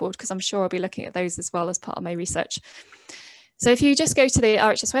iRecord, because I'm sure I'll be looking at those as well as part of my research. So if you just go to the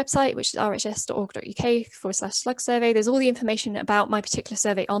RHS website, which is rhs.org.uk/slug survey, there's all the information about my particular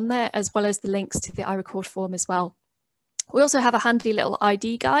survey on there, as well as the links to the iRecord form as well. We also have a handy little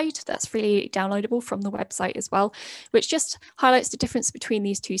ID guide that's freely downloadable from the website as well, which just highlights the difference between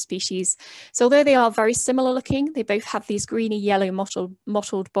these two species. So although they are very similar looking, they both have these greeny yellow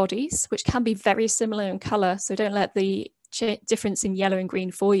mottled bodies, which can be very similar in colour. So don't let the difference in yellow and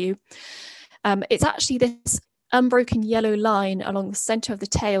green fool you. It's actually this unbroken yellow line along the centre of the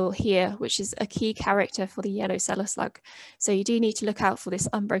tail here, which is a key character for the yellow cellar slug. So you do need to look out for this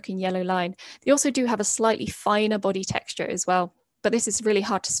unbroken yellow line. They also do have a slightly finer body texture as well, but this is really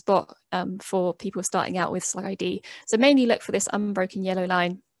hard to spot for people starting out with slug ID. So mainly look for this unbroken yellow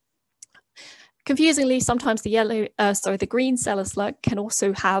line. Confusingly, sometimes the green cellar slug can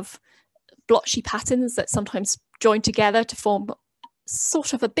also have blotchy patterns that sometimes join together to form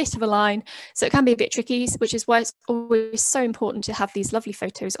sort of a bit of a line, so it can be a bit tricky, which is why it's always so important to have these lovely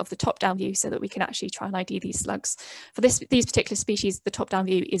photos of the top-down view so that we can actually try and ID these slugs. For these particular species, the top-down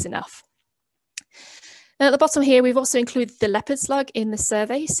view is enough. And at the bottom here, we've also included the leopard slug in the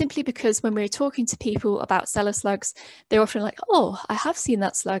survey, simply because when we're talking to people about cellar slugs, they're often like, oh, I have seen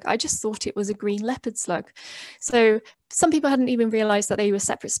that slug. I just thought it was a green leopard slug. So some people hadn't even realised that they were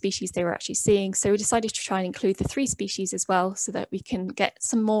separate species they were actually seeing. So we decided to try and include the three species as well, so that we can get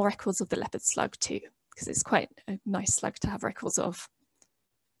some more records of the leopard slug too, because it's quite a nice slug to have records of.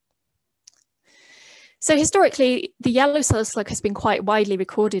 So historically, the yellow cellar slug has been quite widely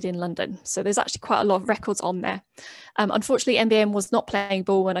recorded in London. So there's actually quite a lot of records on there. Unfortunately, NBM was not playing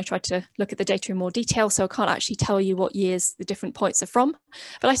ball when I tried to look at the data in more detail, so I can't actually tell you what years the different points are from.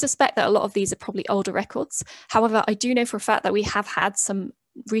 But I suspect that a lot of these are probably older records. However, I do know for a fact that we have had some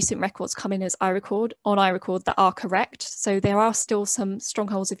recent records come in as iRecord that are correct. So there are still some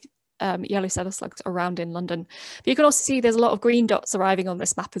strongholds of yellow cellar slugs around in London. But you can also see there's a lot of green dots arriving on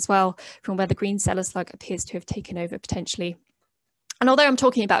this map as well, from where the green cellar slug appears to have taken over potentially. And although I'm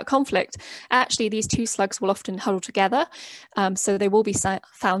talking about conflict, actually these two slugs will often huddle together. So they will be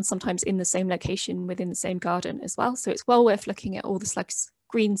found sometimes in the same location within the same garden as well. So it's well worth looking at all the slugs,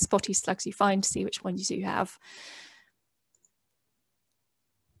 green spotty slugs you find to see which ones you have.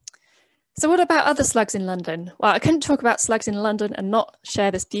 So what about other slugs in London? Well, I couldn't talk about slugs in London and not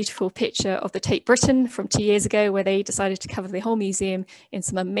share this beautiful picture of the Tate Britain from 2 years ago, where they decided to cover the whole museum in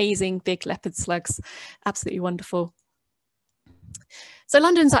some amazing big leopard slugs. Absolutely wonderful. So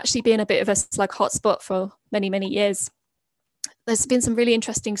London's actually been a bit of a slug hotspot for many, many years. There's been some really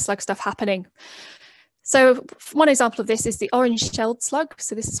interesting slug stuff happening. So one example of this is the orange-shelled slug.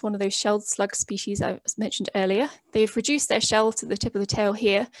 So this is one of those shelled slug species I mentioned earlier. They've reduced their shell to the tip of the tail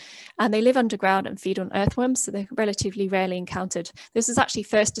here, and they live underground and feed on earthworms, so they're relatively rarely encountered. This was actually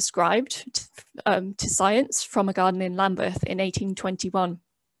first described to science from a garden in Lambeth in 1821.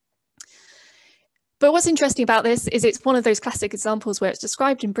 But what's interesting about this is it's one of those classic examples where it's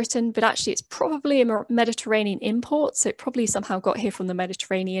described in Britain, but actually it's probably a Mediterranean import. So it probably somehow got here from the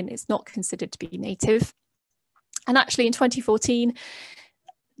Mediterranean. It's not considered to be native. And actually in 2014,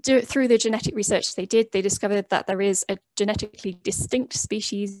 through the genetic research they did, they discovered that there is a genetically distinct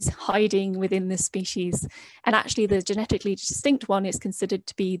species hiding within this species. And actually the genetically distinct one is considered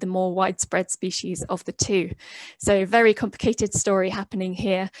to be the more widespread species of the two. So very complicated story happening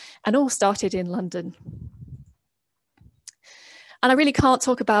here, and all started in London. And I really can't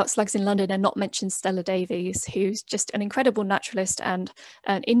talk about slugs in London and not mention Stella Davies, who's just an incredible naturalist and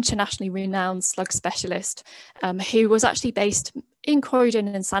an internationally renowned slug specialist, who was actually based in Croydon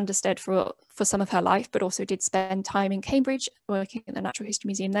and Sanderstead for some of her life, but also did spend time in Cambridge working at the Natural History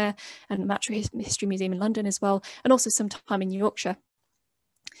Museum there and the Natural History Museum in London as well, and also some time in Yorkshire.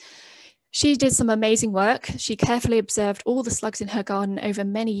 She did some amazing work. She carefully observed all the slugs in her garden over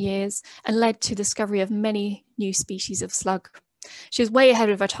many years and led to the discovery of many new species of slug. She was way ahead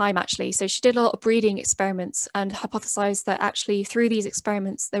of her time, actually. So she did a lot of breeding experiments and hypothesized that actually through these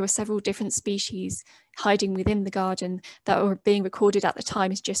experiments, there were several different species hiding within the garden that were being recorded at the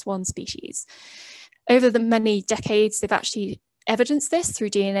time as just one species. Over the many decades, they've actually evidenced this through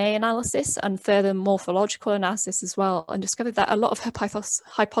DNA analysis and further morphological analysis as well, and discovered that a lot of her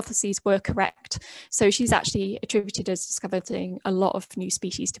hypotheses were correct. So she's actually attributed as discovering a lot of new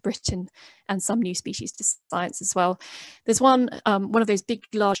species to Britain and some new species to science as well. There's one of those big,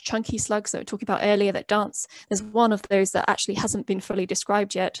 large, chunky slugs that we were talking about earlier that dance. There's one of those that actually hasn't been fully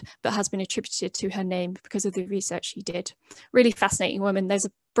described yet, but has been attributed to her name because of the research she did. Really fascinating woman. There's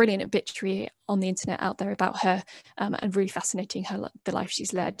a brilliant obituary on the internet out there about her, and really fascinating the life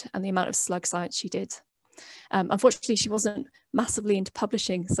she's led and the amount of slug science she did. Unfortunately, she wasn't massively into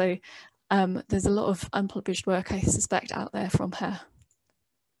publishing, so there's a lot of unpublished work, I suspect, out there from her.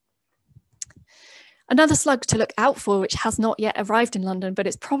 Another slug to look out for, which has not yet arrived in London, but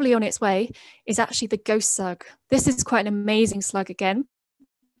it's probably on its way, is actually the ghost slug. This is quite an amazing slug again.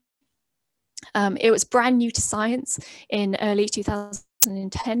 It was brand new to science in early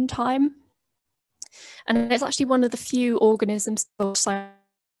 2010 time. And it's actually one of the few organisms called Slimy,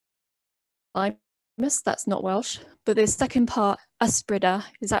 that's not Welsh, but the second part, Ysbrydda,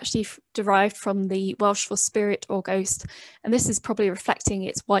 is actually derived from the Welsh for spirit or ghost. And this is probably reflecting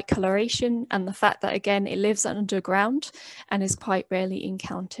its white coloration and the fact that, again, it lives underground and is quite rarely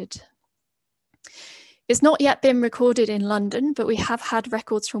encountered. It's not yet been recorded in London, but we have had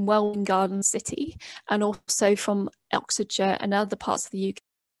records from Welwyn Garden City and also from Oxfordshire and other parts of the UK.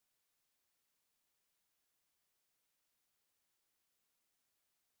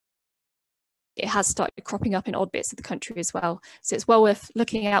 It has started cropping up in odd bits of the country as well. So it's well worth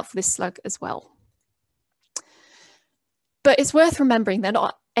looking out for this slug as well. But it's worth remembering that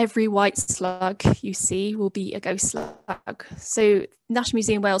not every white slug you see will be a ghost slug. So National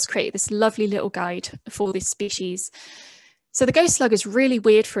Museum Wales created this lovely little guide for this species. So the ghost slug is really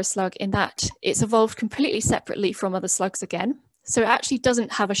weird for a slug in that it's evolved completely separately from other slugs again. So it actually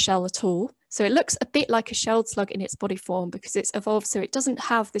doesn't have a shell at all. So it looks a bit like a shelled slug in its body form because it's evolved so it doesn't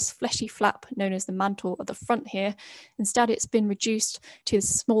have this fleshy flap known as the mantle at the front here. Instead, it's been reduced to this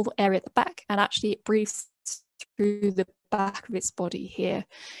small area at the back, and actually it breathes through the back of its body here.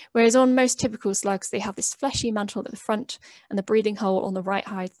 Whereas on most typical slugs, they have this fleshy mantle at the front and the breathing hole on the right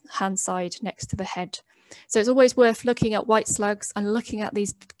hand side next to the head. So it's always worth looking at white slugs and looking at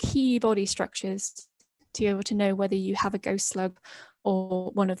these key body structures to be able to know whether you have a ghost slug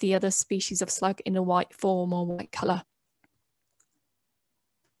or one of the other species of slug in a white form or white colour.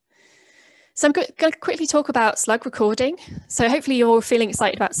 So I'm going to quickly talk about slug recording. So hopefully you're all feeling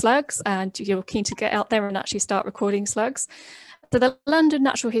excited about slugs and you're keen to get out there and actually start recording slugs. So the London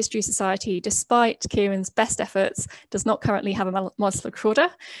Natural History Society, despite Kieran's best efforts, does not currently have a mollusc recorder.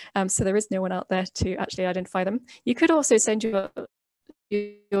 So there is no one out there to actually identify them. You could also send your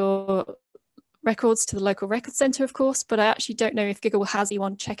records to the local record centre, of course, but I actually don't know if Giggle has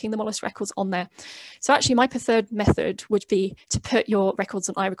anyone checking the mollusc records on there. So actually my preferred method would be to put your records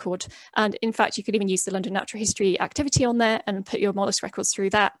on iRecord. And in fact, you could even use the London Natural History activity on there and put your mollusc records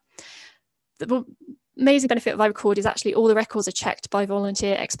through that. The amazing benefit of iRecord is actually all the records are checked by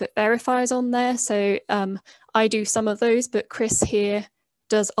volunteer expert verifiers on there. So I do some of those, but Chris here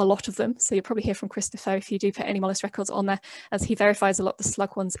does a lot of them. So you'll probably hear from Christopher if you do put any mollusc records on there, as he verifies a lot of the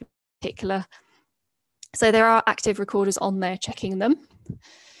slug ones in particular. So there are active recorders on there checking them.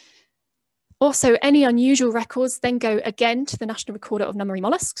 Also, any unusual records then go again to the National Recorder of Non-Marine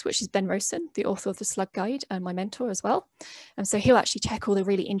Molluscs, which is Ben Rosen, the author of the Slug Guide and my mentor as well. And so he'll actually check all the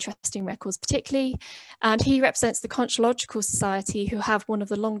really interesting records particularly. And he represents the Conchological Society, who have one of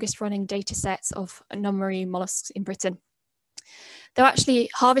the longest running data sets of non-marine molluscs in Britain. They'll actually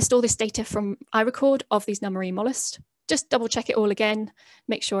harvest all this data from iRecord of these non-marine molluscs, just double check it all again,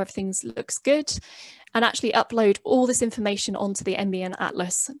 make sure everything looks good, and actually upload all this information onto the NBN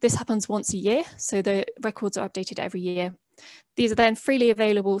Atlas. This happens once a year, so the records are updated every year. These are then freely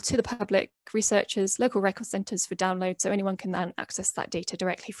available to the public, researchers, local record centres for download, so anyone can then access that data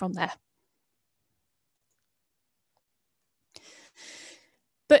directly from there.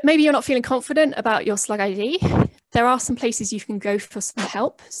 But maybe you're not feeling confident about your slug ID. There are some places you can go for some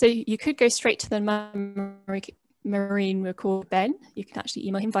help. So you could go straight to the Marine Record Ben. You can actually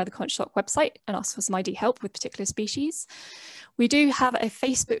email him via the Conchological website and ask for some ID help with particular species. We do have a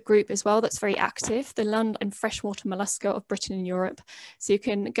Facebook group as well that's very active, the Land and Freshwater Mollusca of Britain and Europe. So you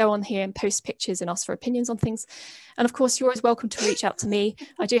can go on here and post pictures and ask for opinions on things. And of course, you're always welcome to reach out to me.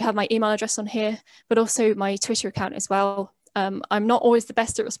 I do have my email address on here, but also my Twitter account as well. I'm not always the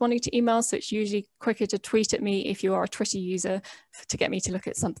best at responding to emails, so it's usually quicker to tweet at me if you are a Twitter user to get me to look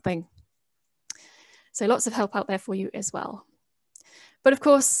at something. So lots of help out there for you as well. But of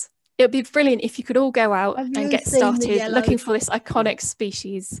course, it would be brilliant if you could all go out and get started looking for this iconic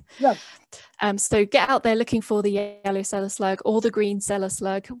species. Yeah. So get out there looking for the yellow cellar slug or the green cellar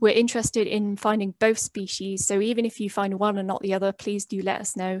slug. We're interested in finding both species. So even if you find one and not the other, please do let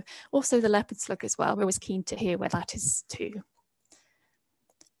us know. Also the leopard slug as well. We're always keen to hear where that is too.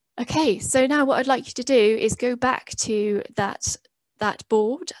 Okay, so now what I'd like you to do is go back to that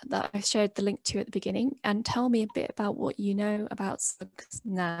board that I shared the link to at the beginning and tell me a bit about what you know about slugs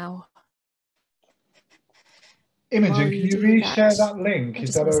now. Imogen, can you reshare that link?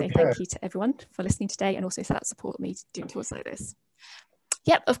 Is that okay? Thank you to everyone for listening today and also for that support me doing tours like this.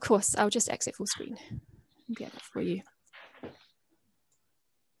 Yep, of course. I'll just exit full screen and get that for you.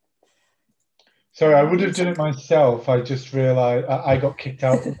 Sorry, I would have done it myself. I just realised I got kicked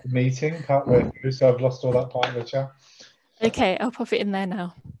out of the meeting partway through, so I've lost all that part of the chat. Okay, I'll pop it in there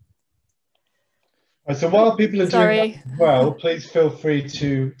now. So while people are doing that as well, please feel free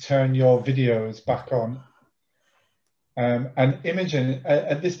to turn your videos back on. And Imogen,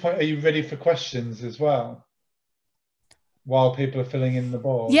 at this point, are you ready for questions as well? While people are filling in the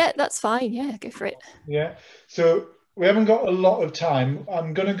board? Yeah, that's fine. Yeah, go for it. Yeah, so we haven't got a lot of time.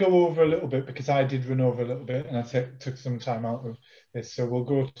 I'm going to go over a little bit because I did run over a little bit and I took some time out of this. So we'll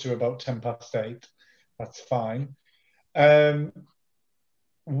go to about 8:10. That's fine.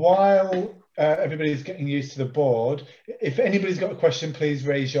 While everybody's getting used to the board, if anybody's got a question, please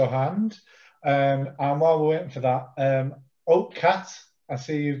raise your hand. And while we're waiting for that, oh, Kat, I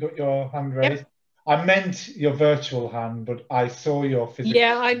see you've got your hand raised. Yep. I meant your virtual hand, but I saw your physical.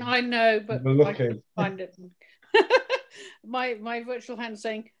 Yeah, I know, but I couldn't find it. my virtual hand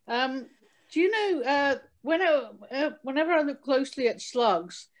saying, do you know, whenever I look closely at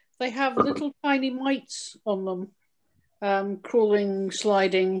slugs, they have little tiny mites on them, crawling,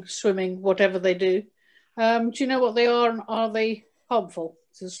 sliding, swimming, whatever they do. Do you know what they are, and are they harmful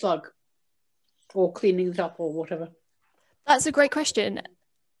to the slug? Or cleaning it up or whatever? That's a great question.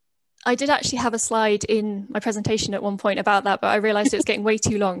 I did actually have a slide in my presentation at one point about that, but I realised it was getting way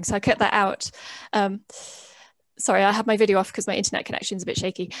too long, so I cut that out. Sorry, I had my video off because my internet connection is a bit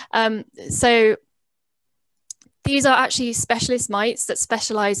shaky. So These are actually specialist mites that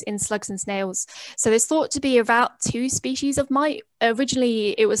specialize in slugs and snails. So there's thought to be about 2 species of mite.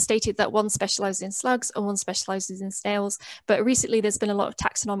 Originally, it was stated that one specializes in slugs and one specializes in snails. But recently, there's been a lot of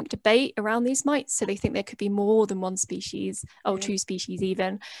taxonomic debate around these mites. So they think there could be more than 1 species, or 2 species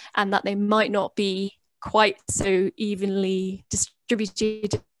even, and that they might not be quite so evenly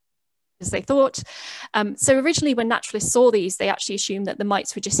distributed as they thought. So originally when naturalists saw these, they actually assumed that the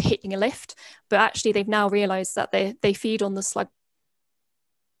mites were just hitting a lift, but actually they've now realized that they feed on the slug.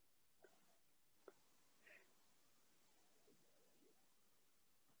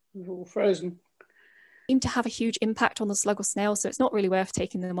 We're all frozen. Seem to have a huge impact on the slug or snail, so it's not really worth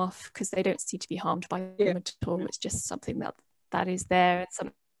taking them off because they don't seem to be harmed by them at all. It's just something that is there and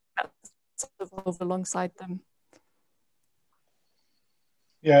something that's evolved alongside them.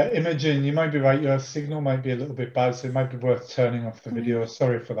 Yeah, Imogen, you might be right. Your signal might be a little bit bad, so it might be worth turning off the video.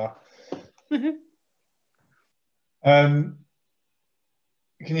 Sorry for that. Can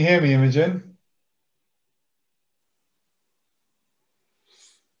you hear me, Imogen?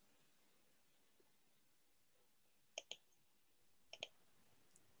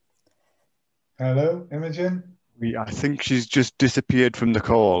 Hello, Imogen? I think she's just disappeared from the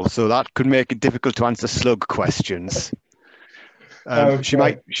call, so that could make it difficult to answer slug questions. Okay.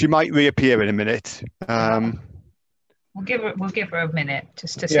 She might reappear in a minute. We'll give her a minute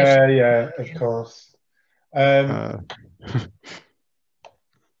just to see. Yeah, of course. Yeah,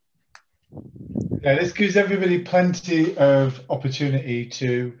 this gives everybody plenty of opportunity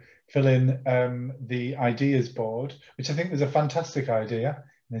to fill in the ideas board, which I think is a fantastic idea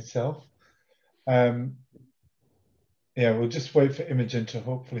in itself. Yeah, we'll just wait for Imogen to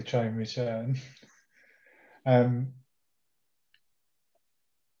hopefully try and return.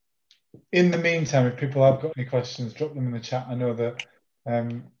 In the meantime, if people have got any questions, drop them in the chat. I know that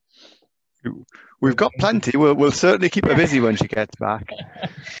we've got plenty. We'll certainly keep her busy when she gets back.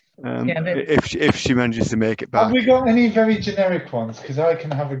 If she manages to make it back. Have we got any very generic ones? Because I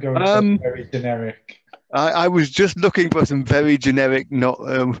can have a go at some very generic. I was just looking for some very generic,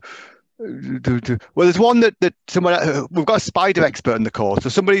 well, there's one that someone, we've got a spider expert in the course.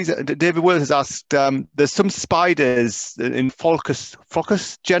 So David Wills has asked, there's some spiders in Phocus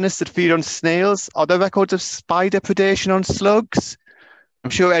genus that feed on snails. Are there records of spider predation on slugs? I'm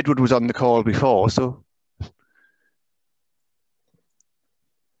sure Edward was on the call before, so.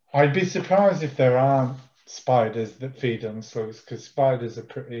 I'd be surprised if there aren't spiders that feed on slugs, because spiders are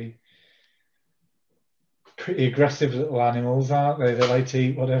pretty aggressive little animals, aren't they? They like to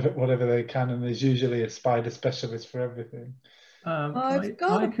eat whatever they can, and there's usually a spider specialist for everything.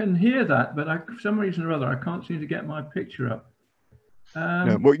 I can hear that, but for some reason or other, I can't seem to get my picture up.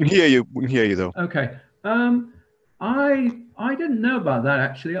 No, we can hear you. We can hear you though. Okay. I didn't know about that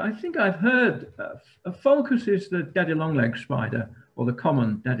actually. I think I've heard a Phocus is the daddy long-legged spider, or the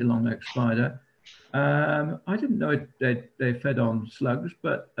common daddy long-legged spider. I didn't know they fed on slugs,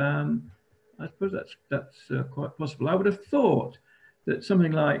 but I suppose that's quite possible. I would have thought that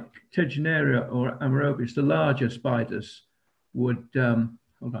something like Tegenaria or Amerobius, the larger spiders, would.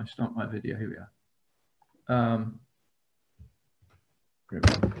 Hold on, start my video. Here we are.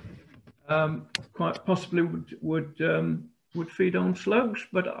 Quite possibly would feed on slugs,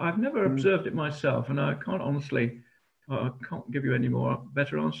 but I've never observed it myself, and I can't honestly. I can't give you any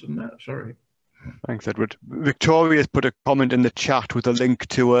better answer than that. Sorry. Thanks, Edward. Victoria's put a comment in the chat with a link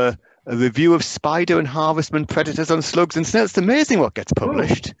to a review of spider and harvestman predators on slugs and snails. It's amazing what gets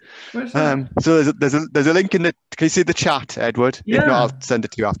published. Where's that? So there's a link in the. Can you see the chat, Edward? Yeah. If not, I'll send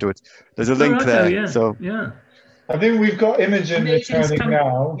it to you afterwards. There's a link there. Yeah. So yeah. I think we've got Imogen returning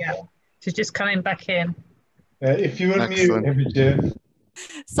now. Yeah, she's just coming back in. If you unmute Imogen.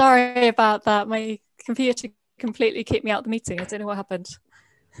 Sorry about that. My computer completely kicked me out of the meeting. I don't know what happened.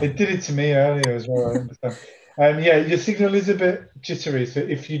 It did it to me earlier as well, I understand. Yeah, your signal is a bit jittery, so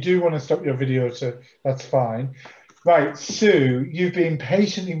if you do want to stop your video, that's fine. Right, Sue, you've been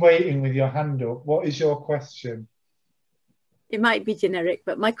patiently waiting with your hand up. What is your question? It might be generic,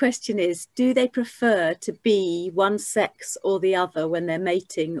 but my question is, do they prefer to be one sex or the other when they're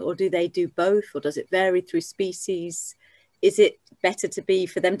mating, or do they do both, or does it vary through species? Is it better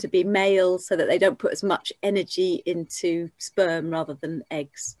for them to be male so that they don't put as much energy into sperm rather than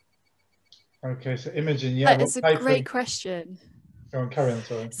eggs? Okay, so Imogen, yeah. It's a great question. Go on, carry on,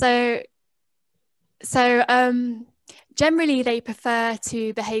 sorry. So generally they prefer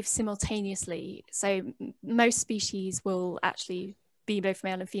to behave simultaneously. So most species will actually be both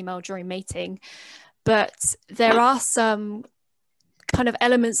male and female during mating, but there are some kind of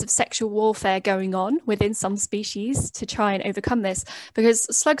elements of sexual warfare going on within some species to try and overcome this, because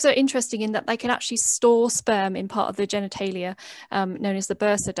slugs are interesting in that they can actually store sperm in part of the genitalia known as the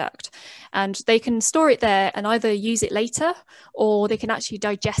bursa duct, and they can store it there and either use it later, or they can actually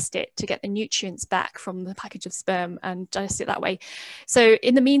digest it to get the nutrients back from the package of sperm and digest it that way. So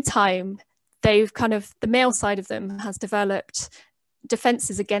in the meantime, they've kind of, the male side of them has developed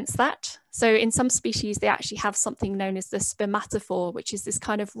defenses against that. So in some species, they actually have something known as the spermatophore, which is this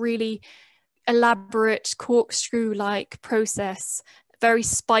kind of really elaborate corkscrew-like process, very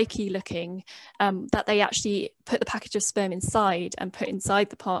spiky looking, that they actually put the package of sperm inside and put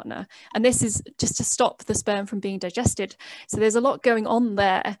inside the partner. And this is just to stop the sperm from being digested. So there's a lot going on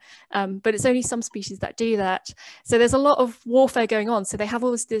there, but it's only some species that do that. So there's a lot of warfare going on. So they have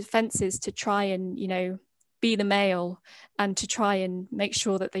all these defenses to try and, you know, be the male and to try and make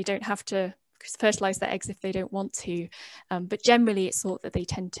sure that they don't have to fertilize their eggs if they don't want to. But generally it's thought that they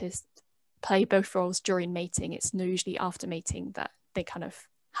tend to play both roles during mating. It's usually after mating that they kind of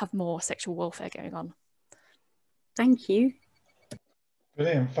have more sexual warfare going on. Thank you.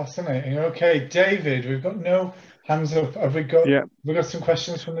 Brilliant, fascinating. Okay, David, we've got no hands up. Have we got? Yeah. We got some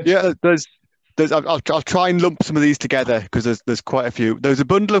questions from the chat? I'll try and lump some of these together because there's quite a few. There's a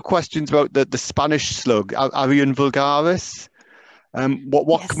bundle of questions about the Spanish slug, Arion vulgaris.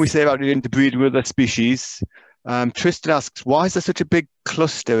 What can we say about the interbreeding with other species? Tristan asks, why is there such a big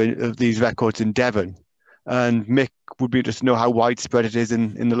cluster of these records in Devon? And Mick would be interested to know how widespread it is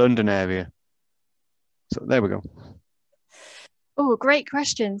in the London area. So there we go. Oh, great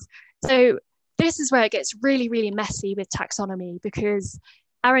questions. So this is where it gets really, really messy with taxonomy, because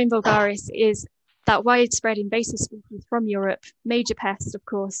Arion vulgaris is that widespread invasive species from Europe, major pest, of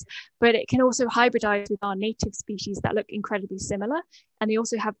course, but it can also hybridize with our native species that look incredibly similar, and they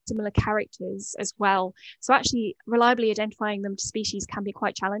also have similar characters as well. So actually reliably identifying them to species can be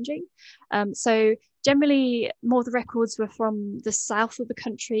quite challenging. So generally, more of the records were from the south of the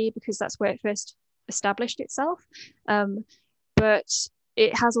country because that's where it first established itself. But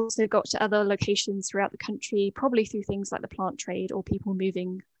it has also got to other locations throughout the country, probably through things like the plant trade or people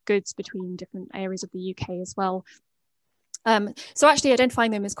moving goods between different areas of the UK as well. So actually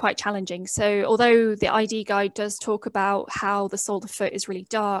identifying them is quite challenging. So although the ID guide does talk about how the sole of the foot is really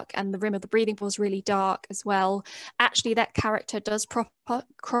dark and the rim of the breathing pool is really dark as well, actually that character does crop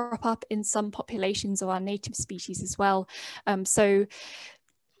up in some populations of our native species as well. So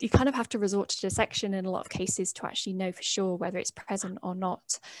you kind of have to resort to dissection in a lot of cases to actually know for sure whether it's present or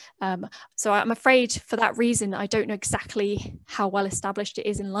not. So I'm afraid for that reason, I don't know exactly how well established it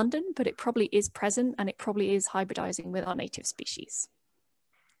is in London, but it probably is present and it probably is hybridizing with our native species.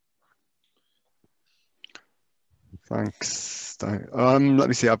 Thanks. Let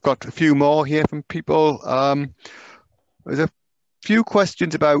me see, I've got a few more here from people. There's a few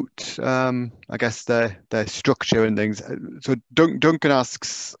questions about, I guess, their structure and things. So Duncan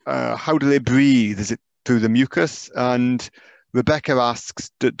asks, how do they breathe? Is it through the mucus? And Rebecca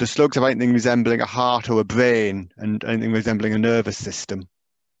asks, do slugs have anything resembling a heart or a brain and anything resembling a nervous system?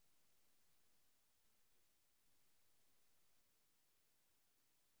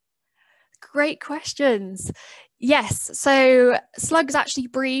 Great questions. Yes, so slugs actually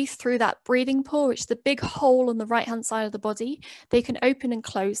breathe through that breathing pore, which is the big hole on the right-hand side of the body. They can open and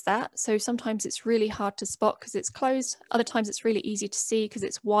close that. So sometimes it's really hard to spot because it's closed. Other times it's really easy to see because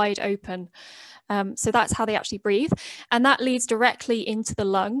it's wide open. So that's how they actually breathe. And that leads directly into the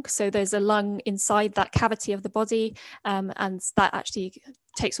lung. So there's a lung inside that cavity of the body, and that actually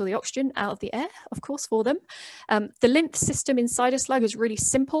takes all the oxygen out of the air, of course, for them. The lymph system inside a slug is really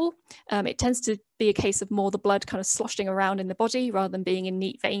simple. It tends to be a case of more the blood kind of sloshing around in the body rather than being in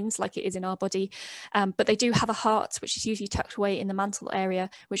neat veins like it is in our body. But they do have a heart, which is usually tucked away in the mantle area,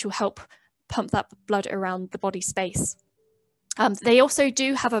 which will help pump that blood around the body space. They also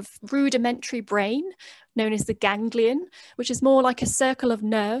do have a rudimentary brain known as the ganglion, which is more like a circle of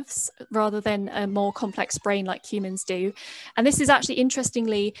nerves rather than a more complex brain like humans do. And this is actually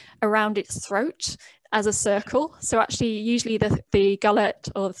interestingly around its throat as a circle. So actually usually the gullet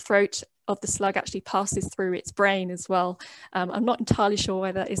or the throat of the slug actually passes through its brain as well. I'm not entirely sure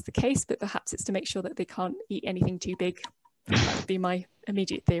why that is the case, but perhaps it's to make sure that they can't eat anything too big. That would be my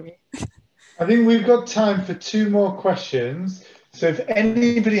immediate theory. I think we've got time for 2 more questions. So if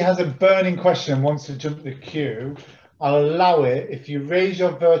anybody has a burning question and wants to jump the queue, I'll allow it. If you raise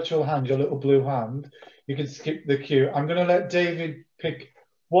your virtual hand, your little blue hand, you can skip the queue. I'm going to let David pick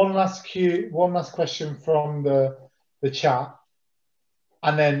one last question from the chat.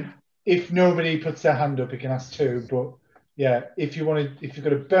 And then if nobody puts their hand up, you can ask 2. But yeah, if you've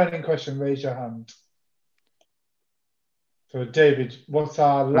got a burning question, raise your hand. So David, what's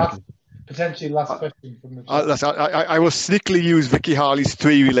our potentially last question from the chat? I will sneakily use Vicky Harley's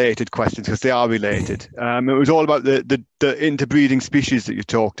 3 related questions because they are related. It was all about the interbreeding species that you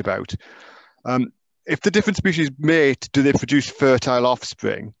talked about. If the different species mate, do they produce fertile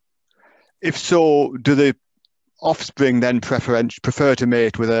offspring? If so, do the offspring then prefer to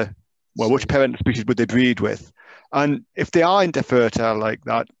mate with which parent species would they breed with? And if they are interfertile like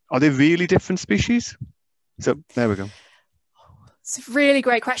that, are they really different species? So there we go. It's really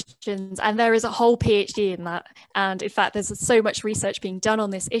great questions, and there is a whole PhD in that. And in fact, there's so much research being done on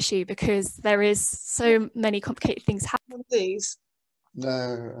this issue because there is so many complicated things happening. These.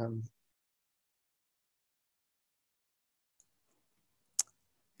 No.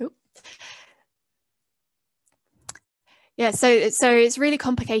 Yeah, so it's really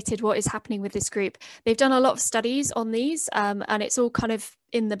complicated what is happening with this group. They've done a lot of studies on these, and it's all kind of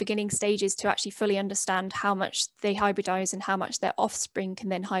in the beginning stages to actually fully understand how much they hybridize and how much their offspring can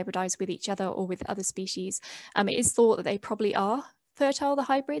then hybridize with each other or with other species. It is thought that they probably are fertile, the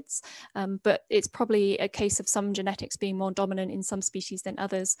hybrids, but it's probably a case of some genetics being more dominant in some species than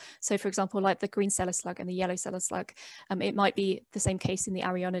others. So for example, like the green cellar slug and the yellow cellar slug, it might be the same case in the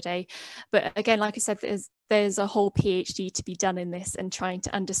Arionidae. But again, like I said, there's a whole PhD to be done in this and trying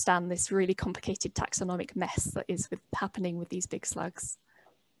to understand this really complicated taxonomic mess that is happening with these big slugs.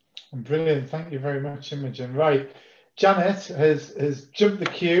 Brilliant, thank you very much, Imogen. Right, Janet has jumped the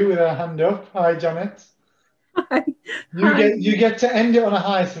queue with her hand up. Hi, Janet. Hi. You get to end it on a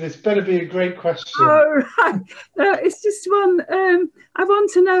high, so this better be a great question. Oh, right. No, it's just one. I want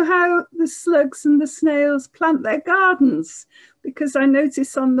to know how the slugs and the snails plant their gardens, because I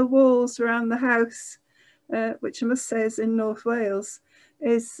notice on the walls around the house, which I must say is in North Wales,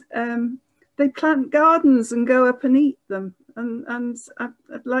 is they plant gardens and go up and eat them. And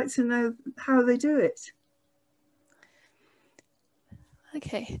I'd like to know how they do it.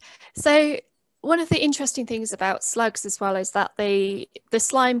 Okay, so one of the interesting things about slugs as well is that the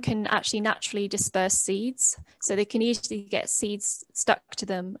slime can actually naturally disperse seeds. So they can easily get seeds stuck to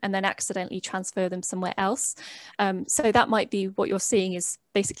them and then accidentally transfer them somewhere else. So that might be what you're seeing is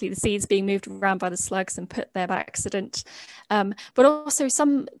basically the seeds being moved around by the slugs and put there by accident. But also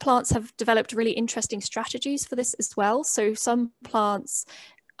some plants have developed really interesting strategies for this as well. So some plants,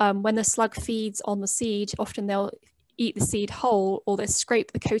 when the slug feeds on the seed, often they'll eat the seed whole, or they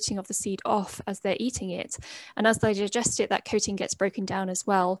scrape the coating of the seed off as they're eating it. And as they digest it, that coating gets broken down as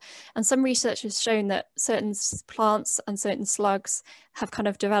well. And some research has shown that certain plants and certain slugs have kind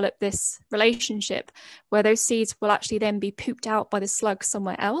of developed this relationship where those seeds will actually then be pooped out by the slug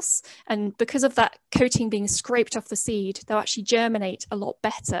somewhere else. And because of that coating being scraped off the seed, they'll actually germinate a lot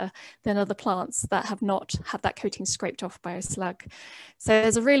better than other plants that have not had that coating scraped off by a slug. So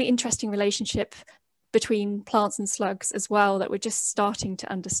there's a really interesting relationship between plants and slugs as well that we're just starting to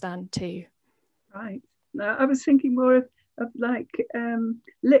understand too. Right. Now, I was thinking more of like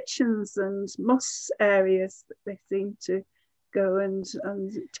lichens and moss areas that they seem to go and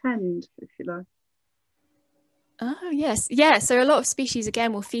tend, if you like. Oh, yes. Yeah, so a lot of species,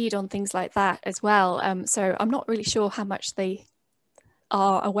 again, will feed on things like that as well. So I'm not really sure how much they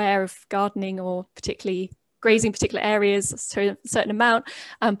are aware of gardening or particularly grazing particular areas to a certain amount,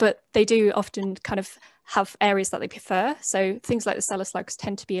 but they do often kind of have areas that they prefer. So things like the cellar slugs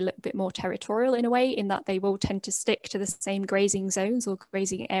tend to be a little bit more territorial in a way, in that they will tend to stick to the same grazing zones or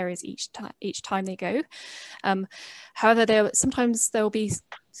grazing areas each time they go. However, sometimes there will be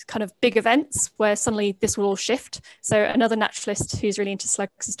kind of big events where suddenly this will all shift. So another naturalist who's really into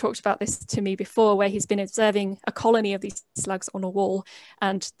slugs has talked about this to me before, where he's been observing a colony of these slugs on a wall,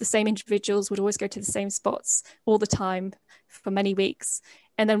 and the same individuals would always go to the same spots all the time for many weeks.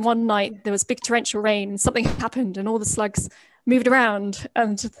 And then one night there was big torrential rain and something happened and all the slugs moved around,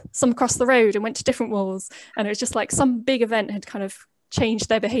 and some crossed the road and went to different walls, and it was just like some big event had kind of changed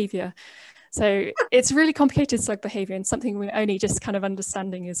their behavior. So it's really complicated slug behavior and something we're only just kind of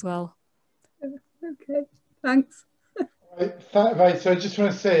understanding as well. Okay, thanks. Right, so I just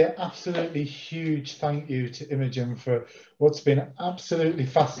want to say an absolutely huge thank you to Imogen for what's been an absolutely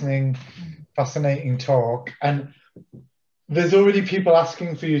fascinating talk. And there's already people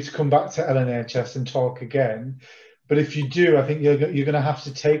asking for you to come back to LNHS and talk again. But if you do, I think you're going to have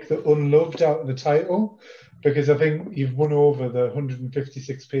to take the Unloved out of the title, because I think you've won over the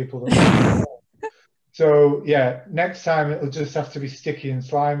 156 people that so yeah, next time it'll just have to be Sticky and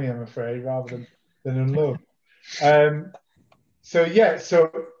Slimy, I'm afraid, rather than Unloved. So yeah,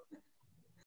 so